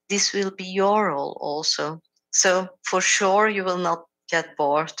future, this will be your role also. So for sure, you will not get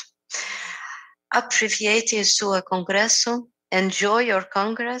bored. Appreciate il suo congresso. Enjoy your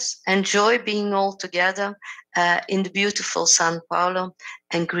Congress, enjoy being all together in the beautiful Sao Paulo,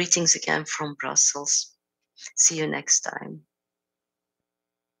 and greetings again from Brussels. See you next time.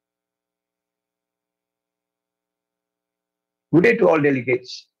 Good day to all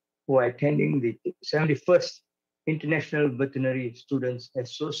delegates who are attending the 71st International Veterinary Students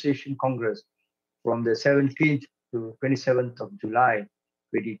Association Congress from the 17th to 27th of July,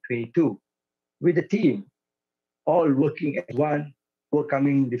 2022, with the team all working as one,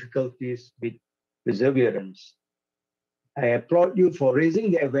 overcoming difficulties with perseverance. I applaud you for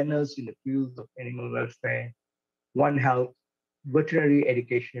raising the awareness in the fields of animal welfare, One Health, veterinary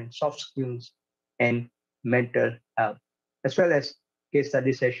education, soft skills, and mental health, as well as case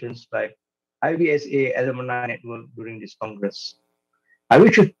study sessions by IVSA Alumni Network during this Congress. I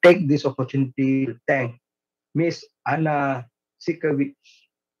wish to take this opportunity to thank Ms. Anna Sikovic,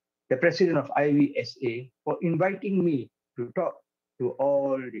 the president of IVSA, for inviting me to talk to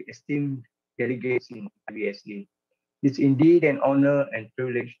all the esteemed delegates in IVSA. It's indeed an honor and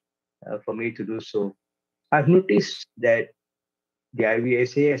privilege for me to do so. I've noticed that the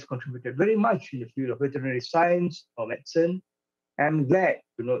IVSA has contributed very much in the field of veterinary science or medicine. I'm glad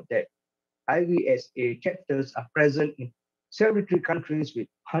to note that IVSA chapters are present in 73 countries with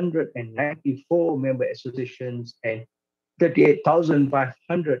 194 member associations and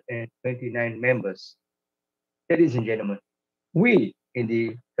 38,529 members. Ladies and gentlemen, we in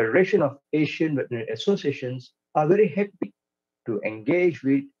the Federation of Asian Veterinary Associations are very happy to engage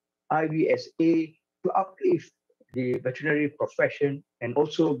with IVSA to uplift the veterinary profession and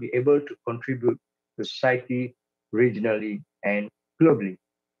also be able to contribute to society regionally and globally.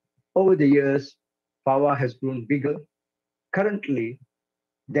 Over the years, FAWA has grown bigger. Currently,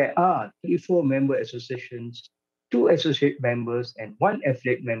 there are 34 member associations, 2 associate members, and 1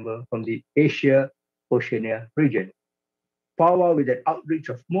 affiliate member from the Asia-Oceania region. FAWA, with an outreach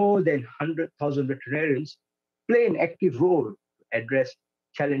of more than 100,000 veterinarians, play an active role to address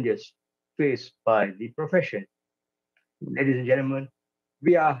challenges faced by the profession. Ladies and gentlemen,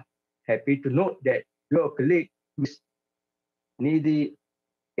 we are happy to note that your colleague, Ms. Nidhi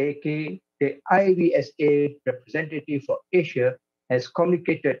AK, the IVSA representative for Asia, has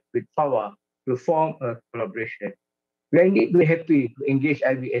communicated with FAWA to form a collaboration. We are indeed very happy to engage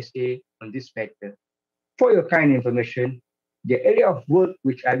IVSA on this matter. For your kind information, the area of work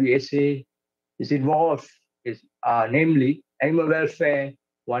which IVSA is involved is namely animal welfare,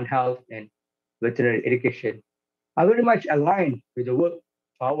 One Health, and veterinary education, are very much aligned with the work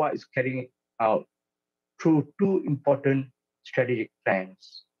FAWA is carrying out through two important strategic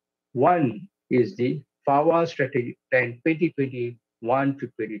plans. One is the FAWA Strategic Plan 2021 to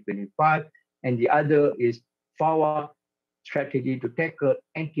 2025, and the other is FAWA Strategy to Tackle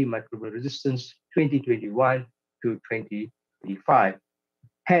Antimicrobial Resistance 2021 to 2025.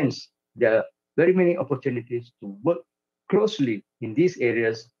 Hence, there are very many opportunities to work closely in these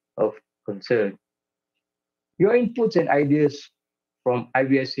areas of concern. Your inputs and ideas from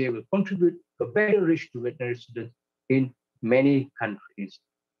IVSA will contribute to a better reach to veterinary students in many countries.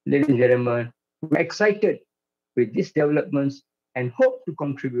 Ladies and gentlemen, we're excited with these developments and hope to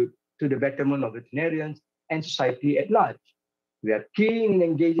contribute to the betterment of veterinarians and society at large. We are keen in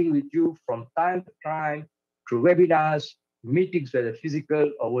engaging with you from time to time through webinars, meetings, whether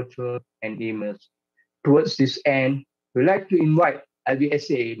physical or virtual, and emails. Towards this end, we'd like to invite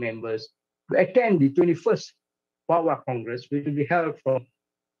IVSA members to attend the 21st FAWA Congress, which will be held from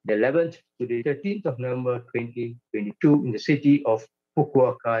the 11th to the 13th of November 2022 in the city of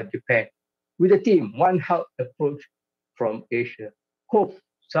Fukuoka, Japan, with the theme One Health Approach from Asia. Hope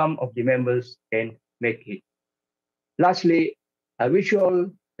some of the members can make it. Lastly, I wish you all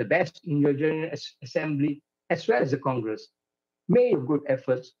the best in your General Assembly as well as the Congress. May your good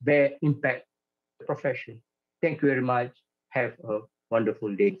efforts bear impact the profession. Thank you very much. Have a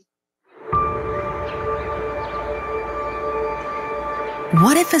wonderful day.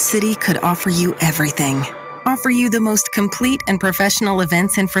 What if a city could offer you everything? Offer you the most complete and professional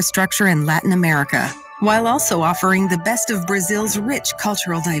events infrastructure in Latin America, while also offering the best of Brazil's rich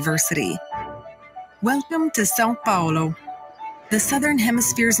cultural diversity. Welcome to São Paulo. The Southern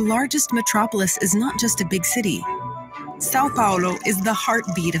Hemisphere's largest metropolis is not just a big city. São Paulo is the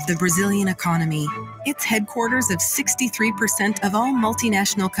heartbeat of the Brazilian economy. It's headquarters of 63% of all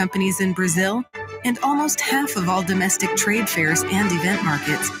multinational companies in Brazil and almost half of all domestic trade fairs and event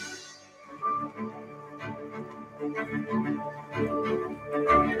markets.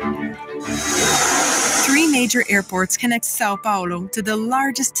 Three major airports connect São Paulo to the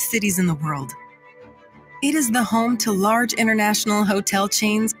largest cities in the world. It is the home to large international hotel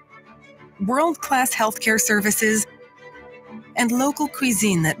chains, world-class healthcare services, and local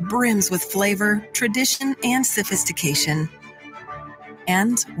cuisine that brims with flavor, tradition, and sophistication.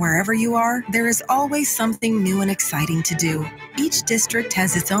 And wherever you are, there is always something new and exciting to do. Each district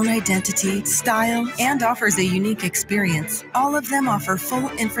has its own identity, style, and offers a unique experience. All of them offer full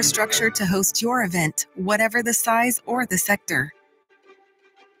infrastructure to host your event, whatever the size or the sector.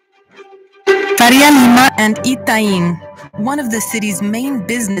 Faria Lima and Itaim, one of the city's main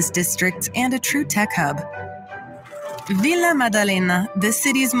business districts and a true tech hub. Vila Madalena, the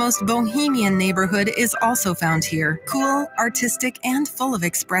city's most bohemian neighborhood, is also found here. Cool, artistic, and full of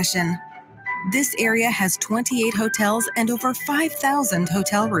expression. This area has 28 hotels and over 5,000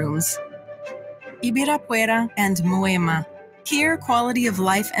 hotel rooms. Ibirapuera and Moema. Here, quality of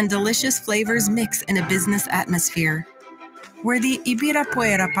life and delicious flavors mix in a business atmosphere. Where the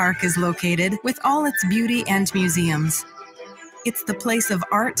Ibirapuera Park is located, with all its beauty and museums. It's the place of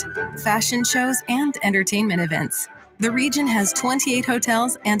art, fashion shows, and entertainment events. The region has 28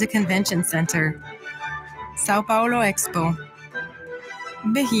 hotels and a convention center. São Paulo Expo.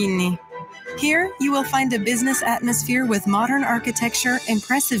 Behini. Here, you will find a business atmosphere with modern architecture,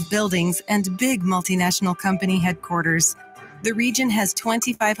 impressive buildings, and big multinational company headquarters. The region has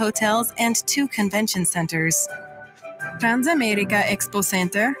 25 hotels and 2 convention centers. Transamerica Expo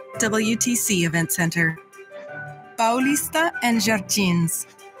Center, WTC Event Center. Paulista and Jardins.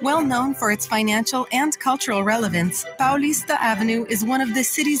 Well known for its financial and cultural relevance, Paulista Avenue is one of the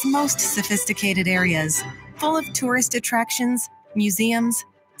city's most sophisticated areas, full of tourist attractions, museums,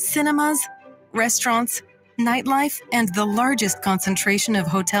 cinemas, restaurants, nightlife, and the largest concentration of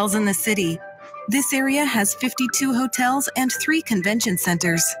hotels in the city. This area has 52 hotels and 3 convention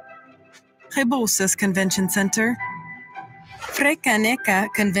centers. Rebouças Convention Center, Frecaneca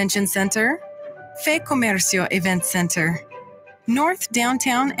Convention Center, Fe Comercio Event Center, North,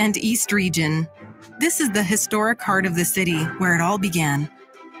 Downtown, and East Region. This is the historic heart of the city, where it all began.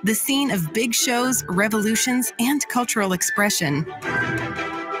 The scene of big shows, revolutions, and cultural expression.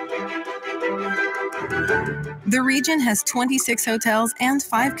 The region has 26 hotels and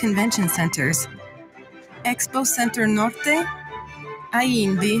 5 convention centers. Expo Center Norte,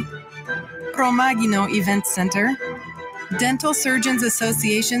 AINDI, Promagno Event Center, Dental Surgeons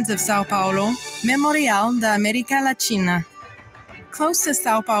Associations of Sao Paulo, Memorial da América Latina. Close to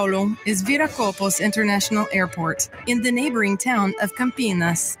Sao Paulo is Viracopos International Airport, in the neighboring town of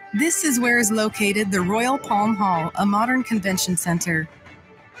Campinas. This is where is located the Royal Palm Hall, a modern convention center.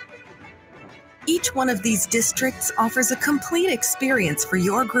 Each one of these districts offers a complete experience for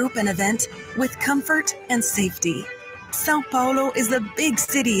your group and event with comfort and safety. Sao Paulo is a big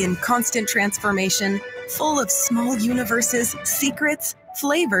city in constant transformation, full of small universes, secrets,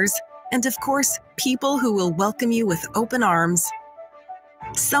 flavors, and of course, people who will welcome you with open arms.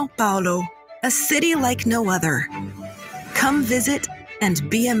 Sao Paulo, a city like no other. Come visit and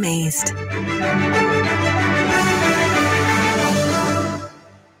be amazed.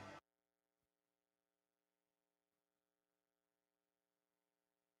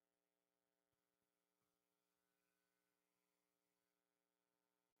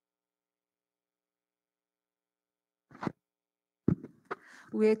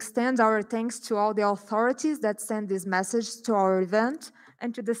 We extend our thanks to all the authorities that send this message to our event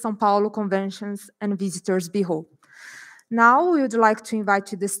and to the São Paulo Conventions and Visitors Bureau. Now, we would like to invite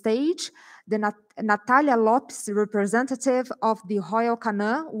to the stage the Natalia Lopes, representative of the Royal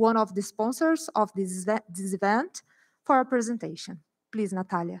Canin, one of the sponsors of this event, for a presentation. Please,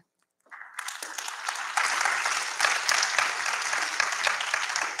 Natalia.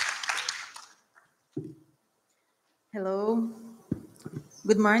 Hello.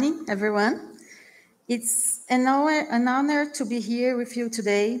 Good morning, everyone. It's an honor to be here with you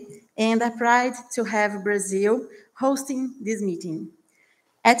today and a pride to have Brazil hosting this meeting.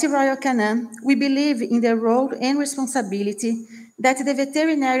 At Royal Canin, we believe in the role and responsibility that the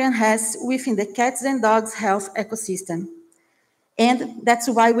veterinarian has within the cats and dogs health ecosystem. And that's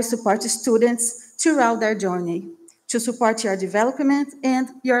why we support students throughout their journey, to support your development and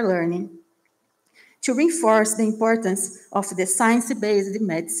your learning, to reinforce the importance of the science-based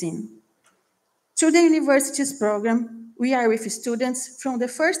medicine. Through the university's program, we are with students from the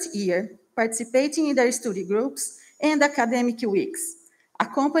first year, participating in their study groups and academic weeks,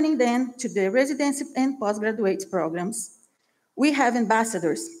 accompanying them to the residency and postgraduate programs. We have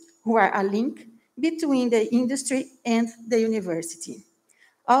ambassadors who are a link between the industry and the university.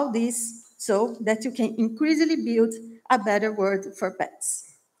 All this so that you can increasingly build a better world for pets.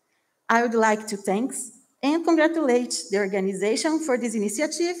 I would like to thank and congratulate the organization for this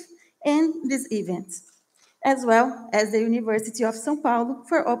initiative and this event, as well as the University of São Paulo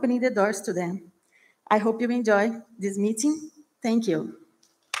for opening the doors to them. I hope you enjoy this meeting. Thank you.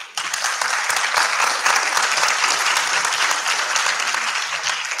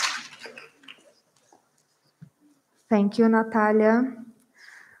 Thank you, Natalia.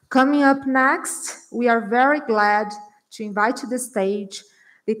 Coming up next, we are very glad to invite to the stage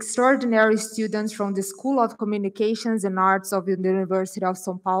the extraordinary students from the School of Communications and Arts of the University of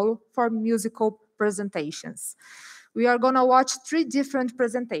São Paulo for musical presentations. We are going to watch 3 different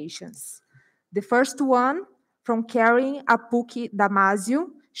presentations. The first one from Karen Apuki Damasio.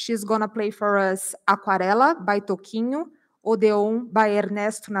 She's going to play for us Aquarela by Toquinho, Odeon by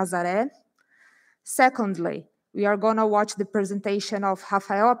Ernesto Nazaré. Secondly, we are going to watch the presentation of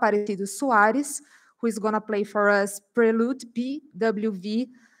Rafael Aparecido Soares, who is going to play for us Prelude BWV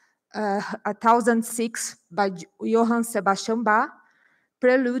 1006 by Johann Sebastian Bach,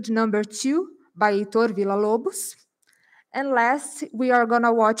 Prelude number 2 by Heitor Villa-Lobos. And last, we are going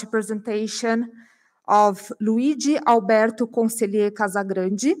to watch a presentation of Luigi Alberto Consellier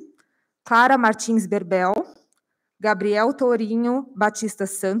Casagrande, Clara Martins Berbel, Gabriel Tourinho Batista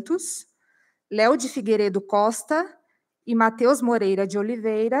Santos, Léo de Figueiredo Costa e Matheus Moreira de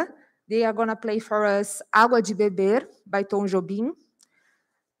Oliveira. They are going to play for us Água de Beber by Tom Jobim,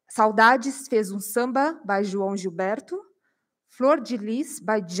 Saudades Fez Samba by João Gilberto, Flor de Lis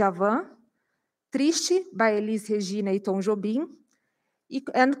by Djavan, Triste by Elis Regina e Tom Jobim,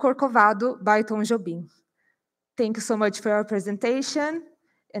 and Corcovado by Tom Jobim. Thank you so much for your presentation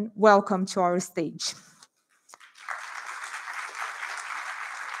and welcome to our stage.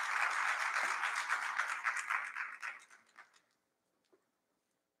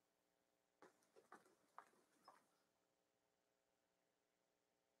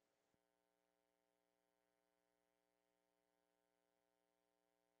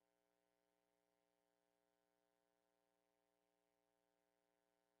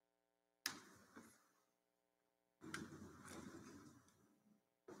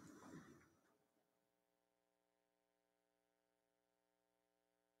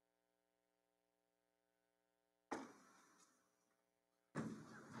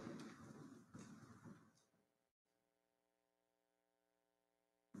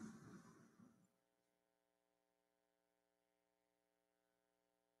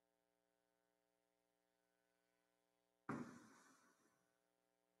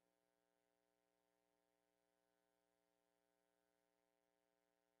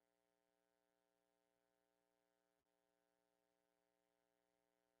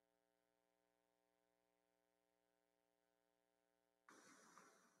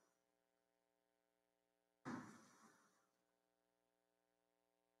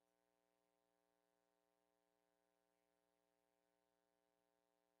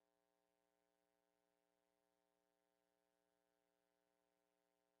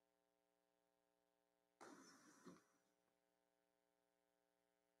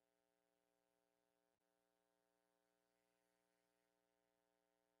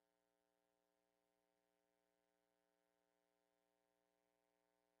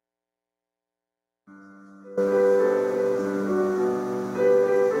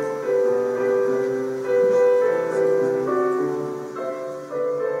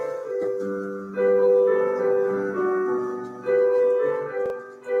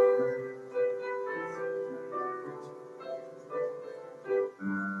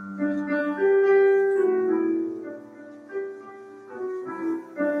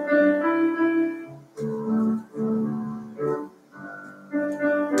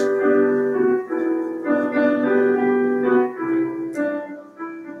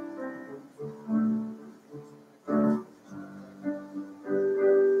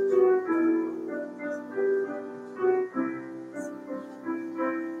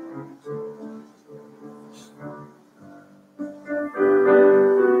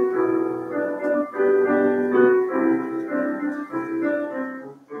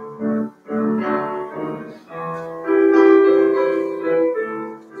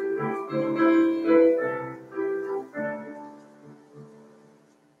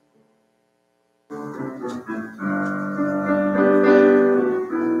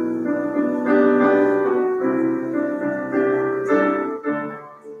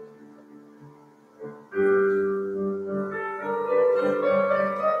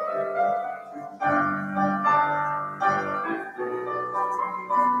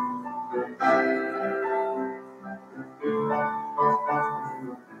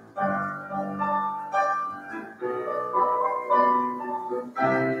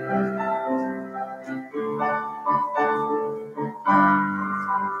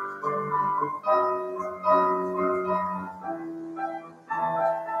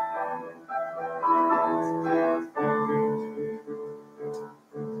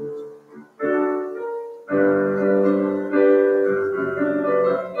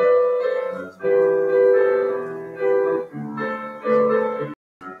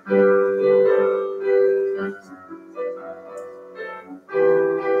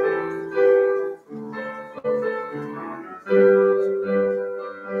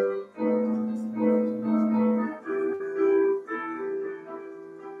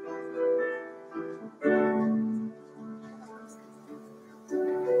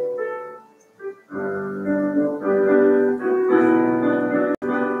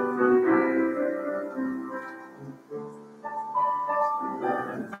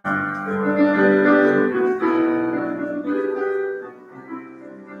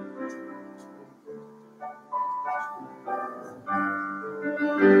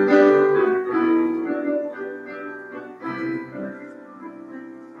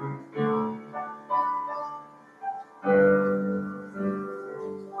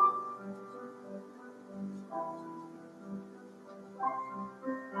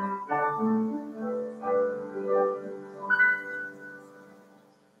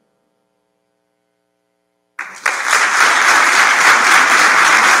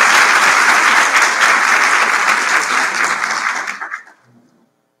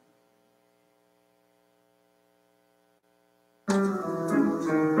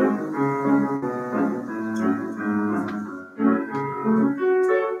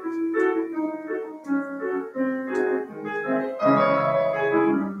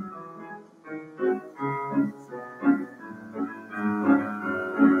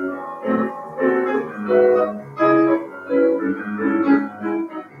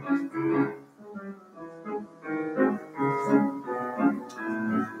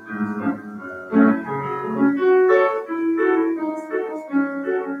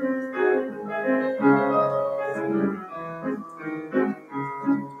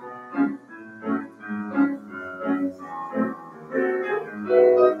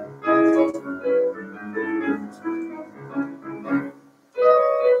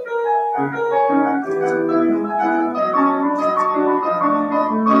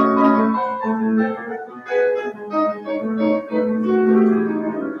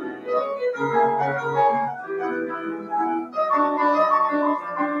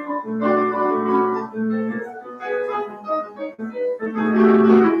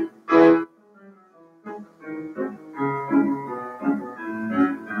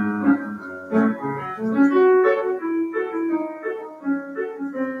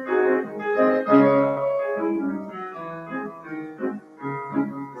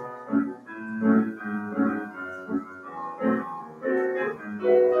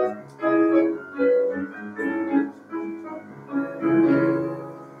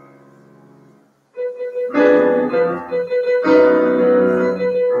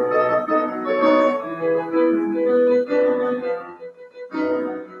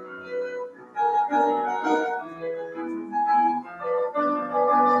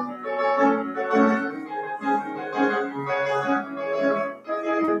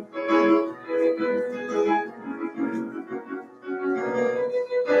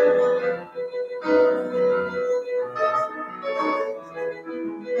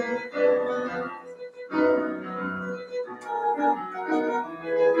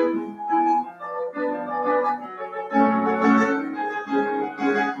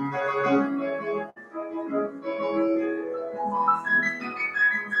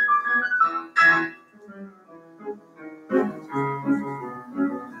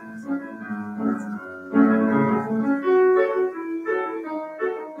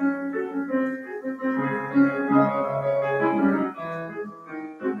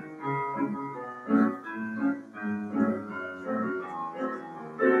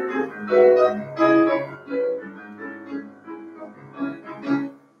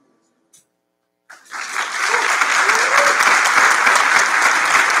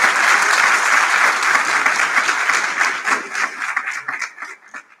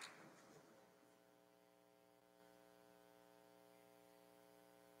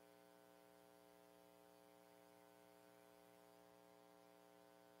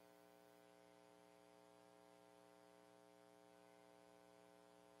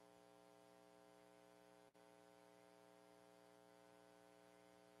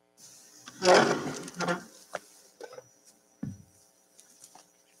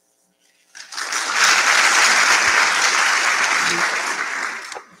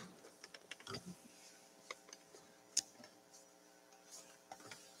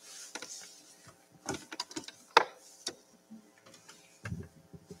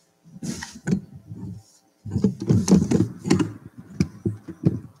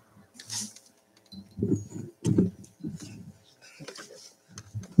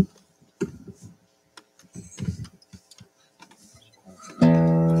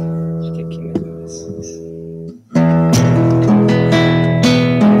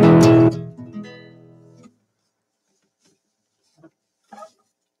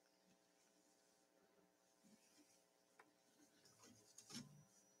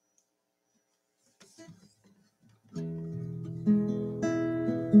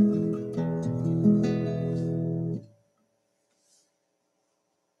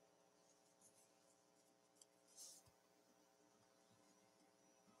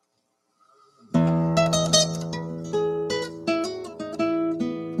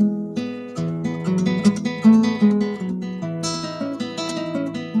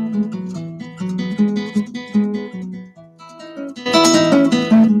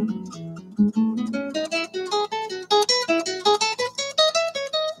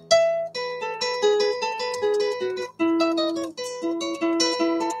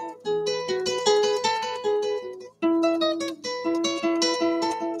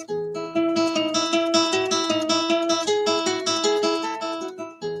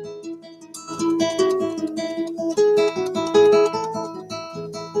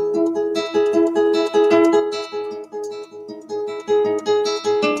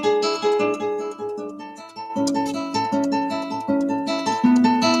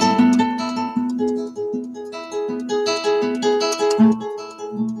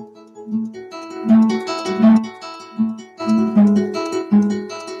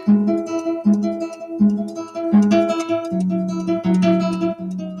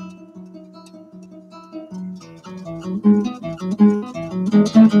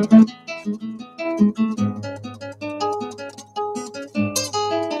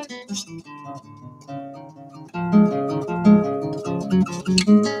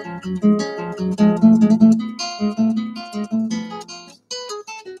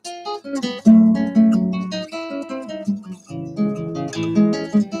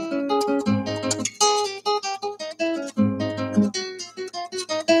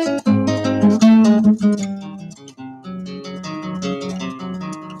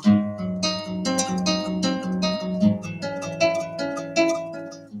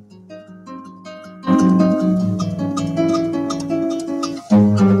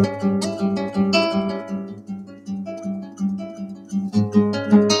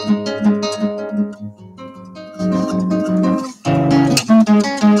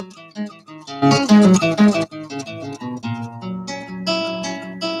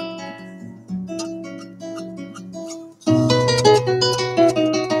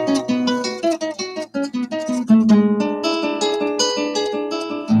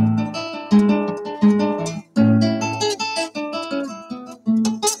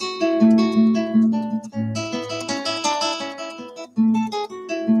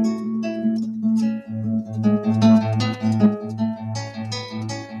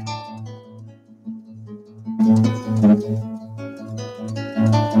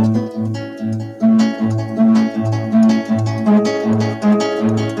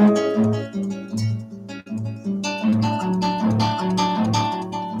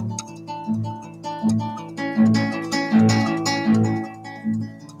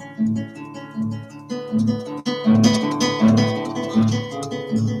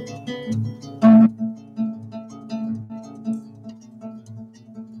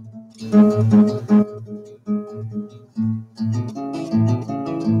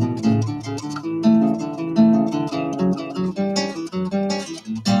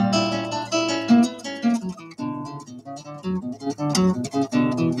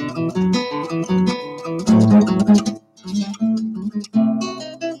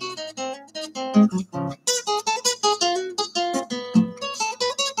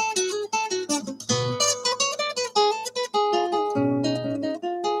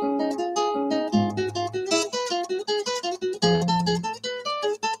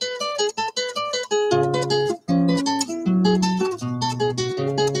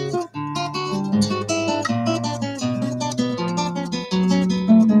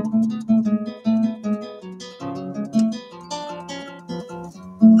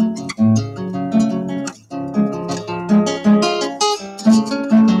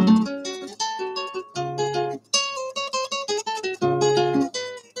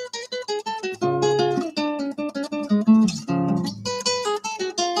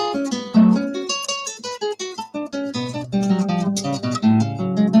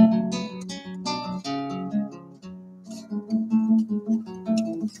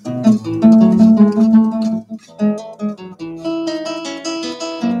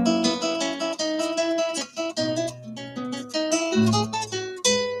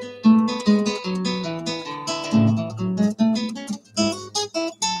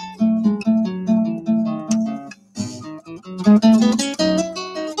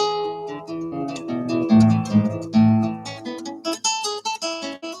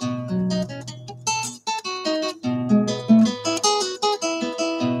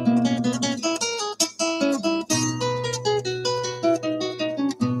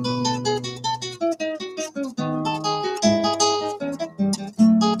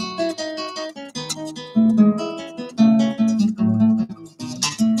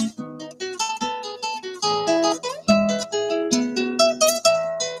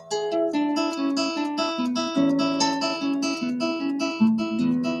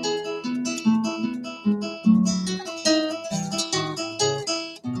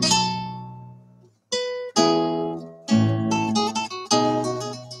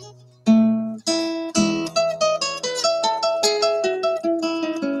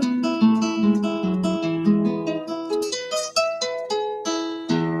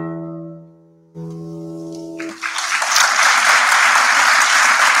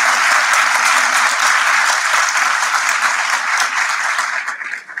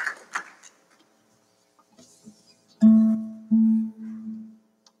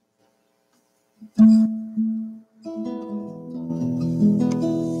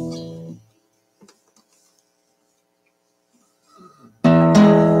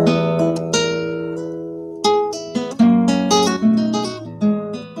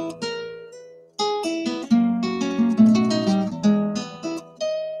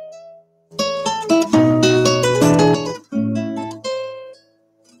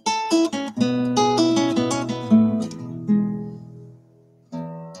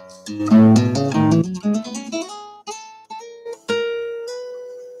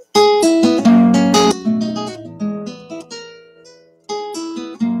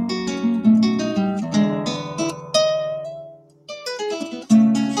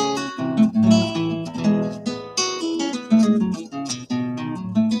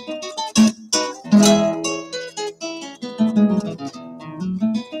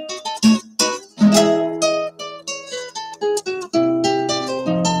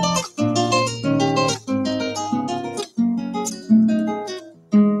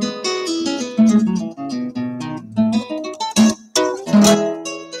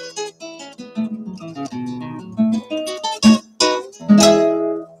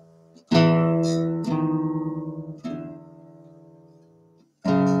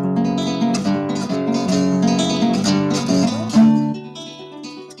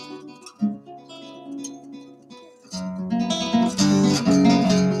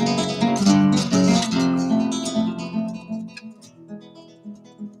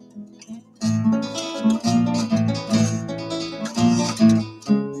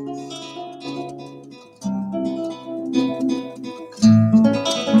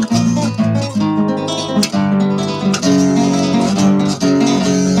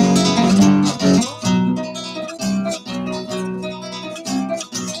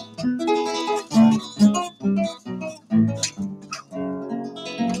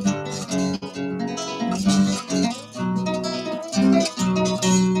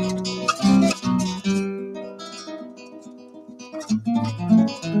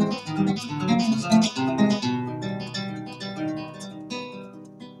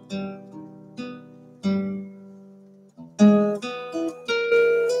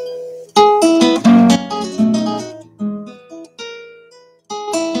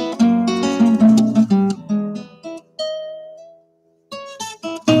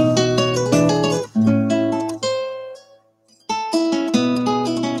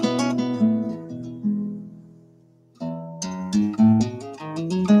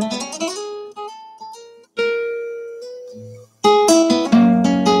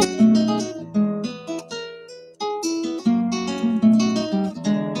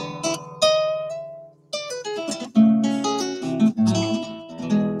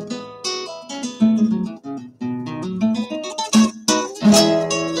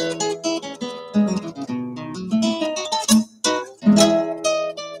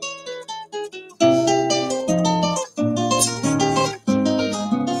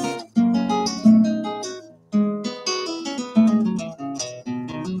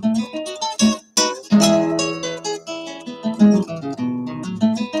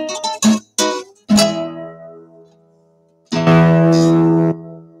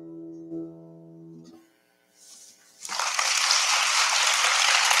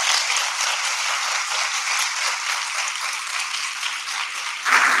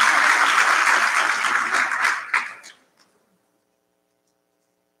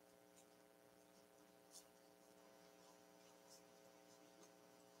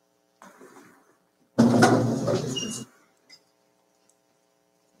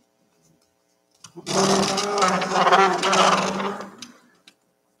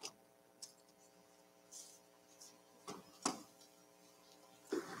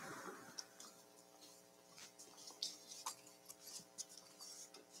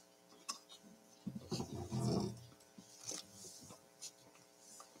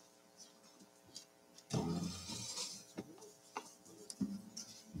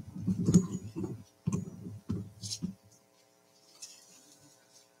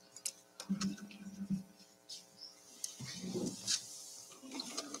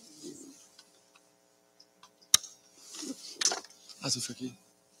 Ah, você foi aqui?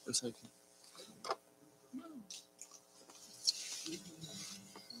 Eu saí aqui.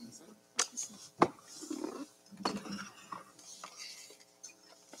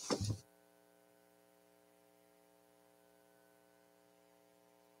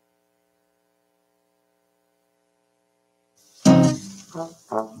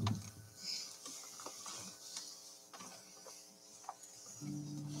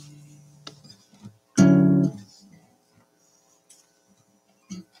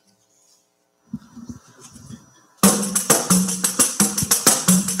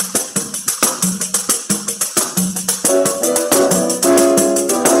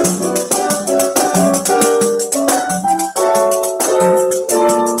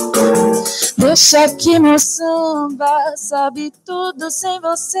 Deixa que meu samba sabe tudo sem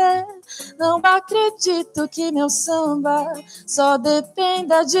você. Não acredito que meu samba só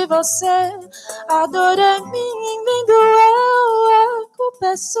dependa de você. A dor é minha, vem doeu, a culpa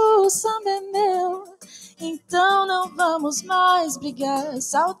é sua, o samba é meu. Então não vamos mais brigar.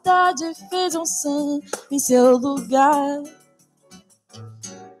 Saudade fez um samba em seu lugar.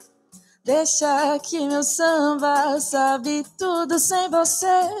 Deixa que meu samba sabe tudo sem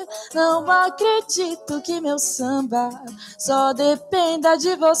você. Não acredito que meu samba só dependa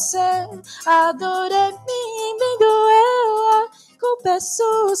de você. A dor é minha, bem doeu, a culpa é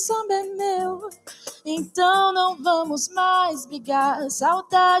sua, o samba é meu. Então não vamos mais brigar.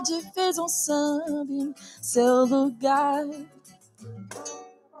 Saudade fez um samba em seu lugar.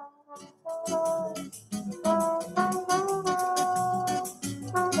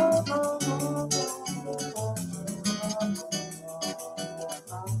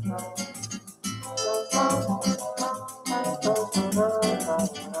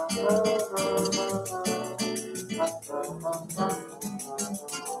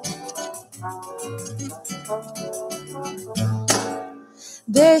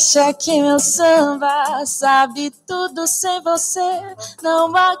 Deixa que meu samba sabe tudo sem você.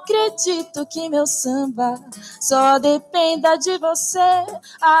 Não acredito que meu samba só dependa de você.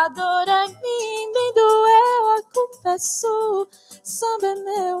 A dor é minha, me doeu, a culpa é sua, samba é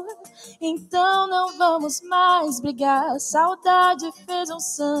meu. Então não vamos mais brigar. Saudade fez um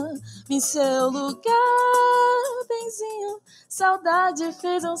samba em seu lugar, benzinho. Saudade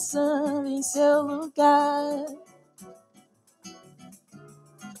fez um samba em seu lugar.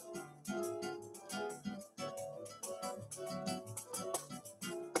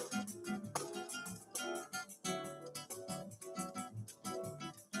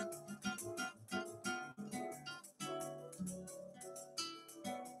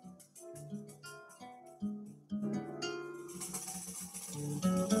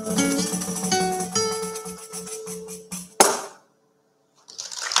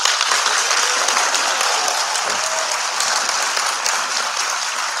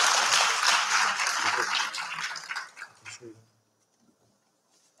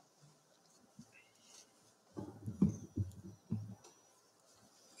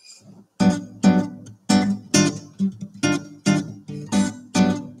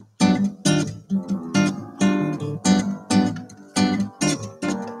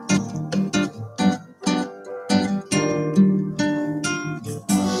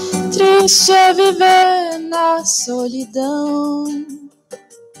 Triste é viver na solidão,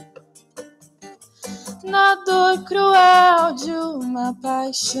 na dor cruel de uma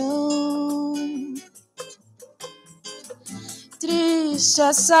paixão. Triste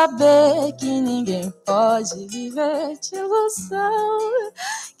é saber que ninguém pode viver de ilusão,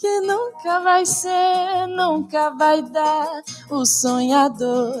 que nunca vai ser, nunca vai dar. O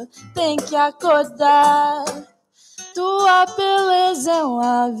sonhador tem que acordar. Tua beleza é um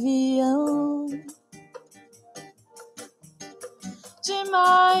avião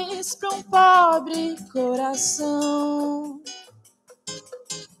demais pra um pobre coração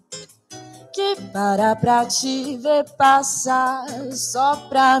que para pra te ver passar só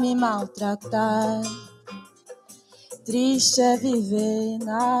pra me maltratar. Triste é viver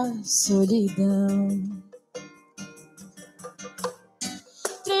na solidão.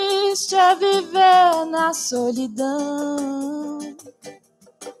 Triste é viver na solidão,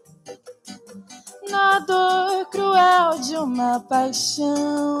 na dor cruel de uma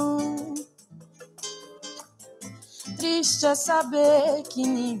paixão. Triste é saber que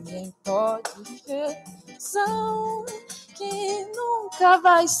ninguém pode viver ilusão, que nunca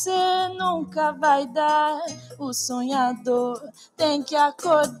vai ser, nunca vai dar. O sonhador tem que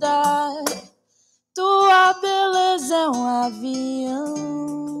acordar. Tua beleza é um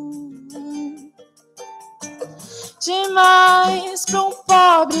avião demais pra um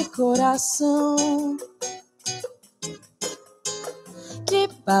pobre coração que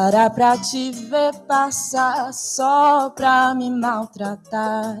para pra te ver passar só pra me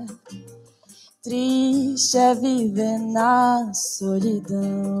maltratar. Triste é viver na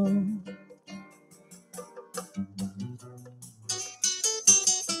solidão.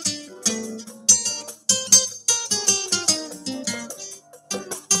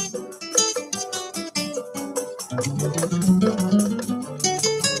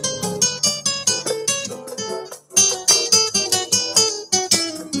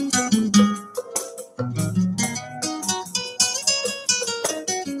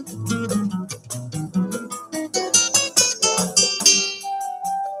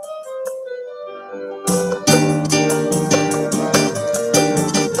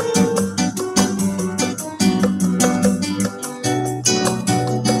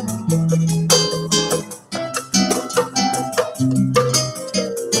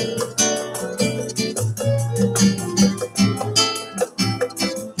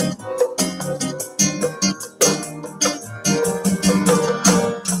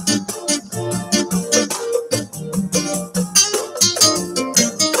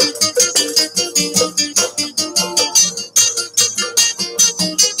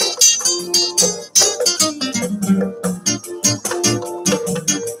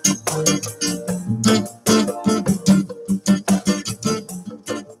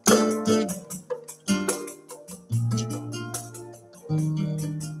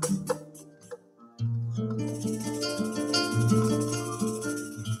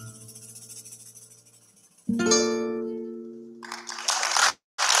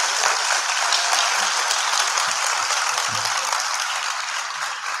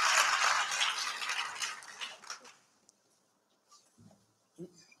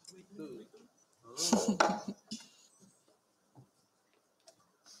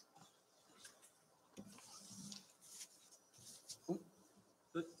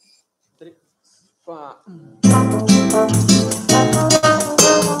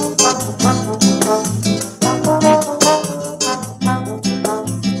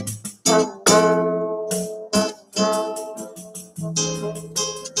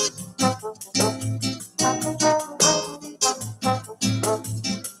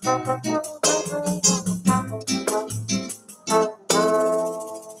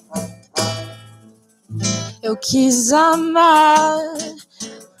 Eu quis amar,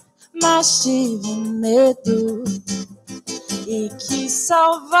 mas tive medo e quis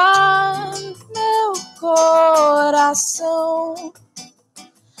salvar meu coração.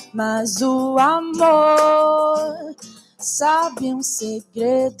 Mas o amor sabe um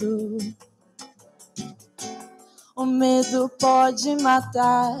segredo, o medo pode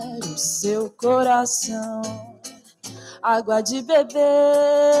matar o seu coração. Água de beber,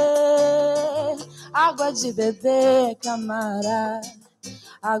 camarada.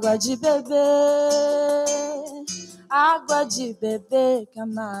 Água de beber,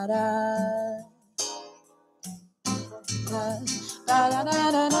 camarada.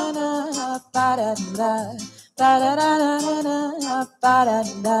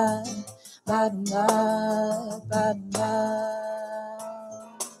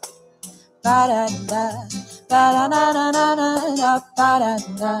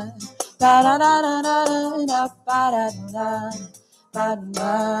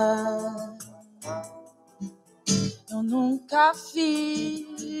 Eu nunca fiz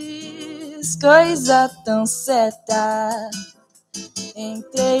coisa tão certa.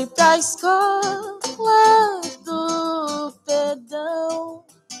 Entrei pra escola do perdão.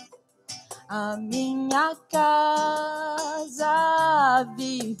 A minha casa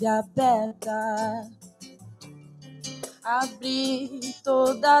vive aberta. Abri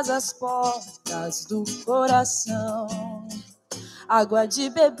todas as portas do coração. Água de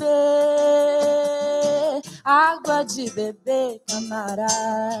beber,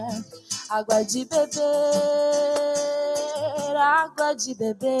 camarada. Água de beber,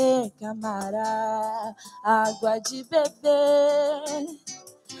 camarada. Água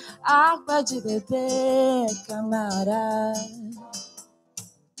de beber, camarada.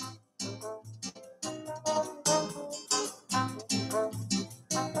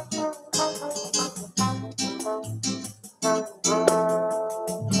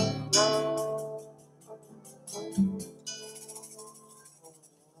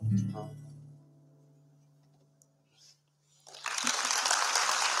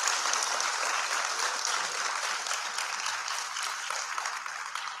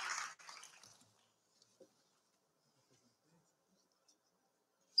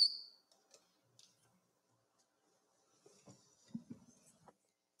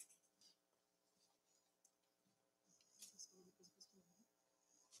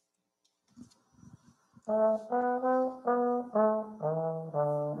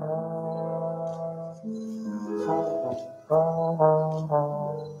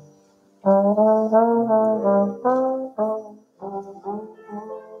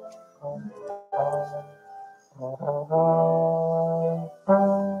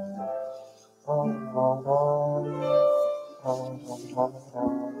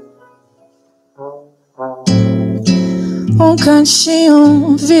 Um cantinho,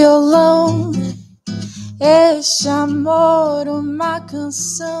 um violão, este amor, uma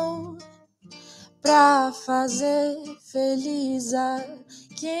canção pra fazer feliz a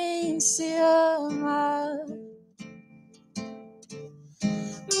quem se ama.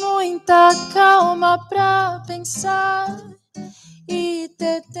 Muita calma pra pensar e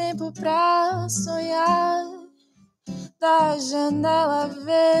ter tempo pra sonhar. Da janela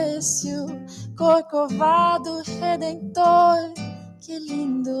ver-se o corcovado redentor. Que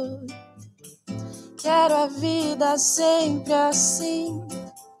lindo! Quero a vida sempre assim,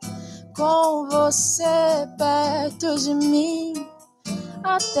 com você perto de mim,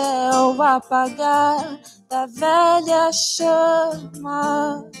 até o apagar da velha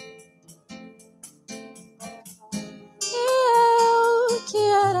chama. E eu que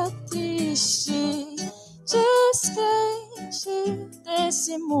era triste, descrente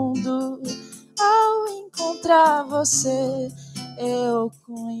desse mundo, ao encontrar você eu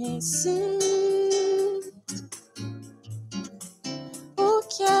conheci o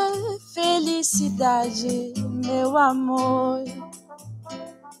que é felicidade, meu amor.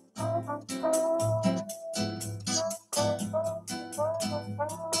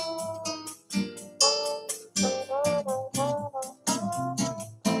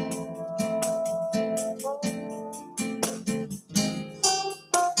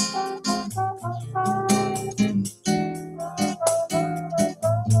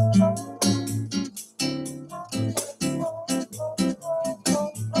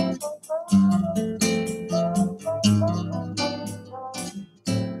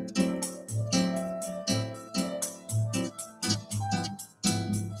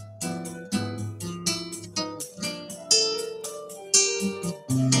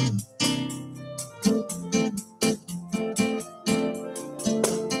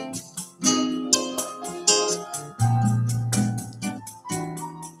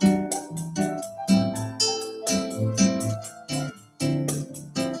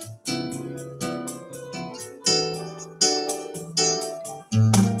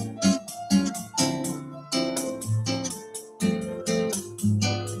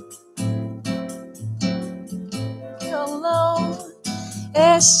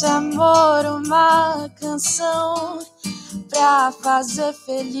 Este amor, uma canção pra fazer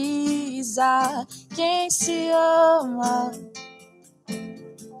feliz a quem se ama.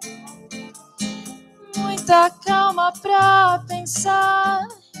 Muita calma pra pensar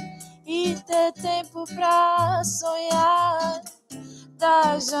e ter tempo pra sonhar.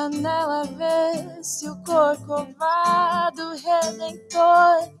 Da janela ver-se o corcovado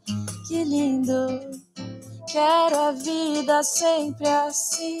redentor. Que lindo, quero a vida sempre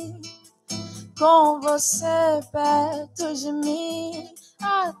assim, com você perto de mim,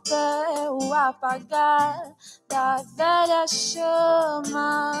 até o apagar da velha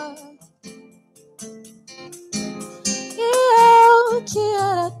chama. E eu que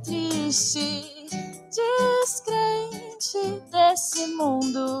era triste, descrente desse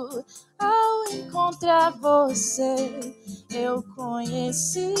mundo, ao encontrar você eu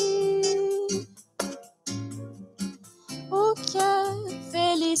conheci o que é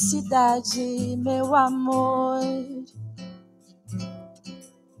felicidade, meu amor.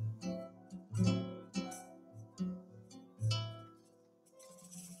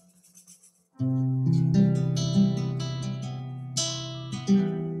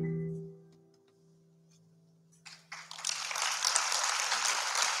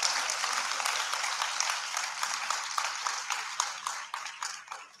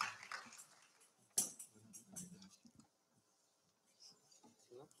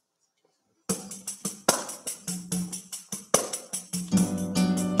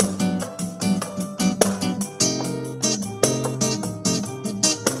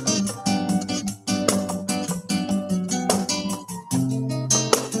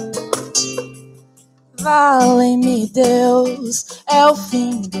 Valem-me Deus, é o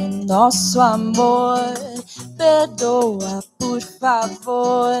fim do nosso amor. Perdoa, por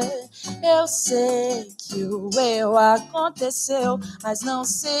favor. Eu sei que o erro aconteceu, mas não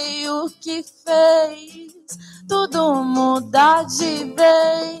sei o que fez tudo mudar de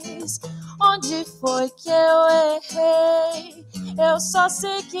vez. Onde foi que eu errei? Eu só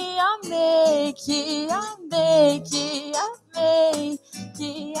sei que amei, que amei, que amei,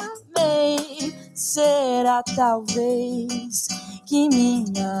 que amei. Será talvez que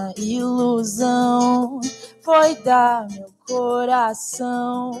minha ilusão foi dar meu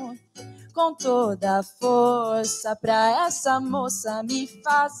coração com toda a força pra essa moça me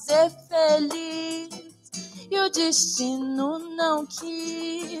fazer feliz. E o destino não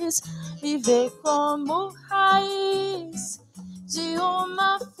quis me ver como raiz de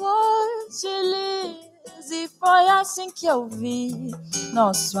uma flor de lis. E foi assim que eu vi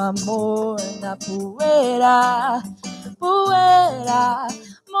nosso amor na poeira, poeira,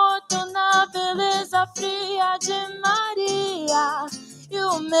 morto na beleza fria de Maria. E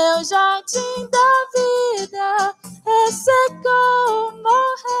o meu jardim da vida ressecou,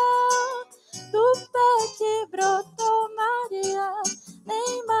 morreu do pé que brotou Maria,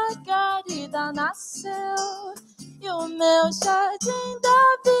 nem Margarida nasceu. E o meu jardim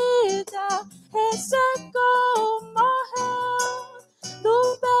da vida ressecou, morreu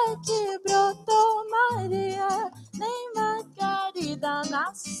do pé que brotou Maria, nem Margarida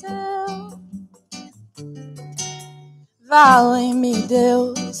nasceu. Valem-me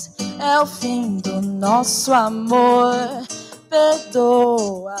Deus, é o fim do nosso amor.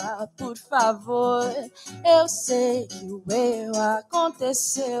 Perdoa, por favor. Eu sei que o erro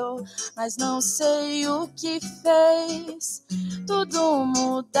aconteceu, mas não sei o que fez tudo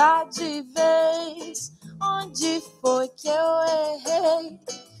mudar de vez. Onde foi que eu errei?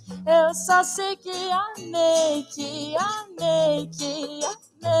 Eu só sei que amei, que amei, que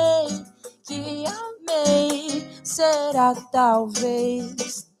amei, que amei. Será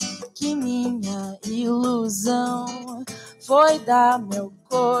talvez que minha ilusão foi dar meu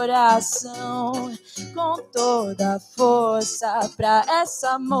coração com toda a força pra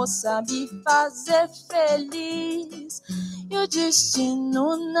essa moça me fazer feliz. E o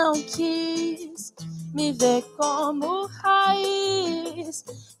destino não quis me ver como raiz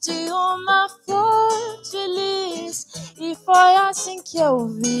de uma flor de lis. E foi assim que eu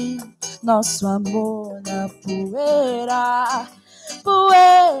vi nosso amor na poeira,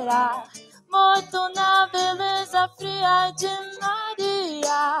 poeira, morto na beleza fria de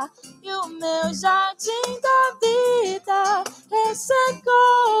Maria. E o meu jardim da vida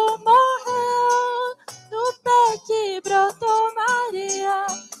ressecou, morreu do pé que brotou Maria,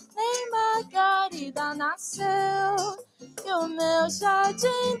 nem Margarida nasceu. E o meu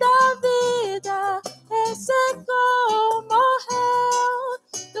jardim da vida ressecou, morreu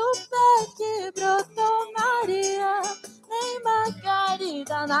do pé que brotou Maria, nem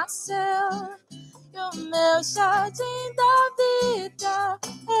Margarida nasceu. E o meu jardim da vida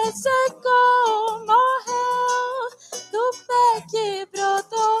ressecou, morreu. Do pé que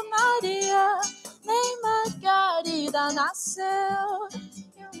brotou Maria, nem Margarida nasceu.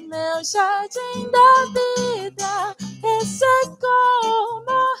 E o meu jardim da vida ressecou,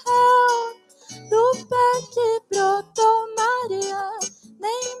 morreu. Do pé que brotou Maria,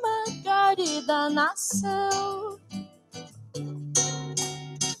 nem Margarida nasceu.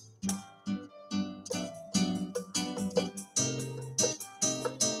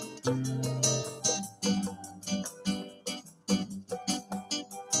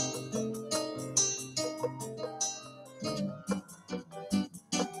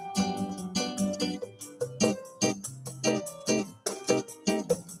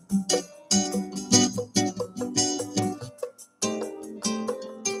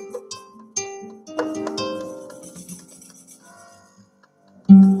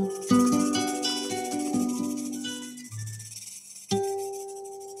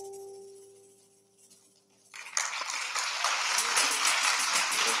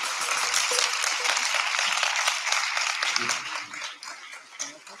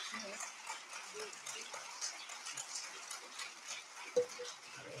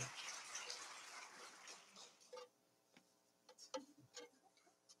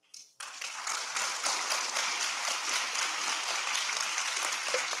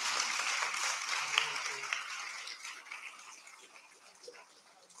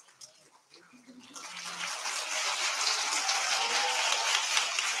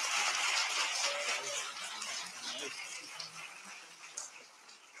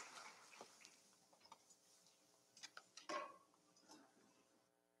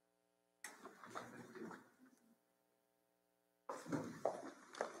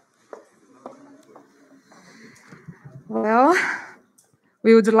 Well,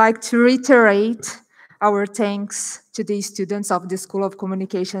 we would like to reiterate our thanks to the students of the School of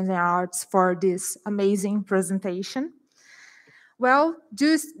Communications and Arts for this amazing presentation. Well,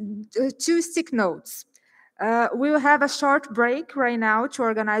 two stick notes. We will have a short break right now to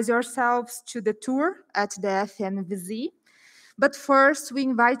organize yourselves to the tour at the FMVZ. But first, we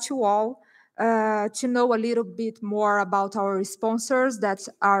invite you all to know a little bit more about our sponsors that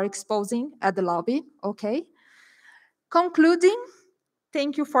are exposing at the lobby, okay? Concluding,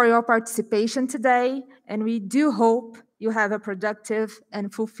 thank you for your participation today, and we do hope you have a productive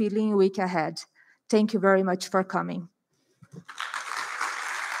and fulfilling week ahead. Thank you very much for coming.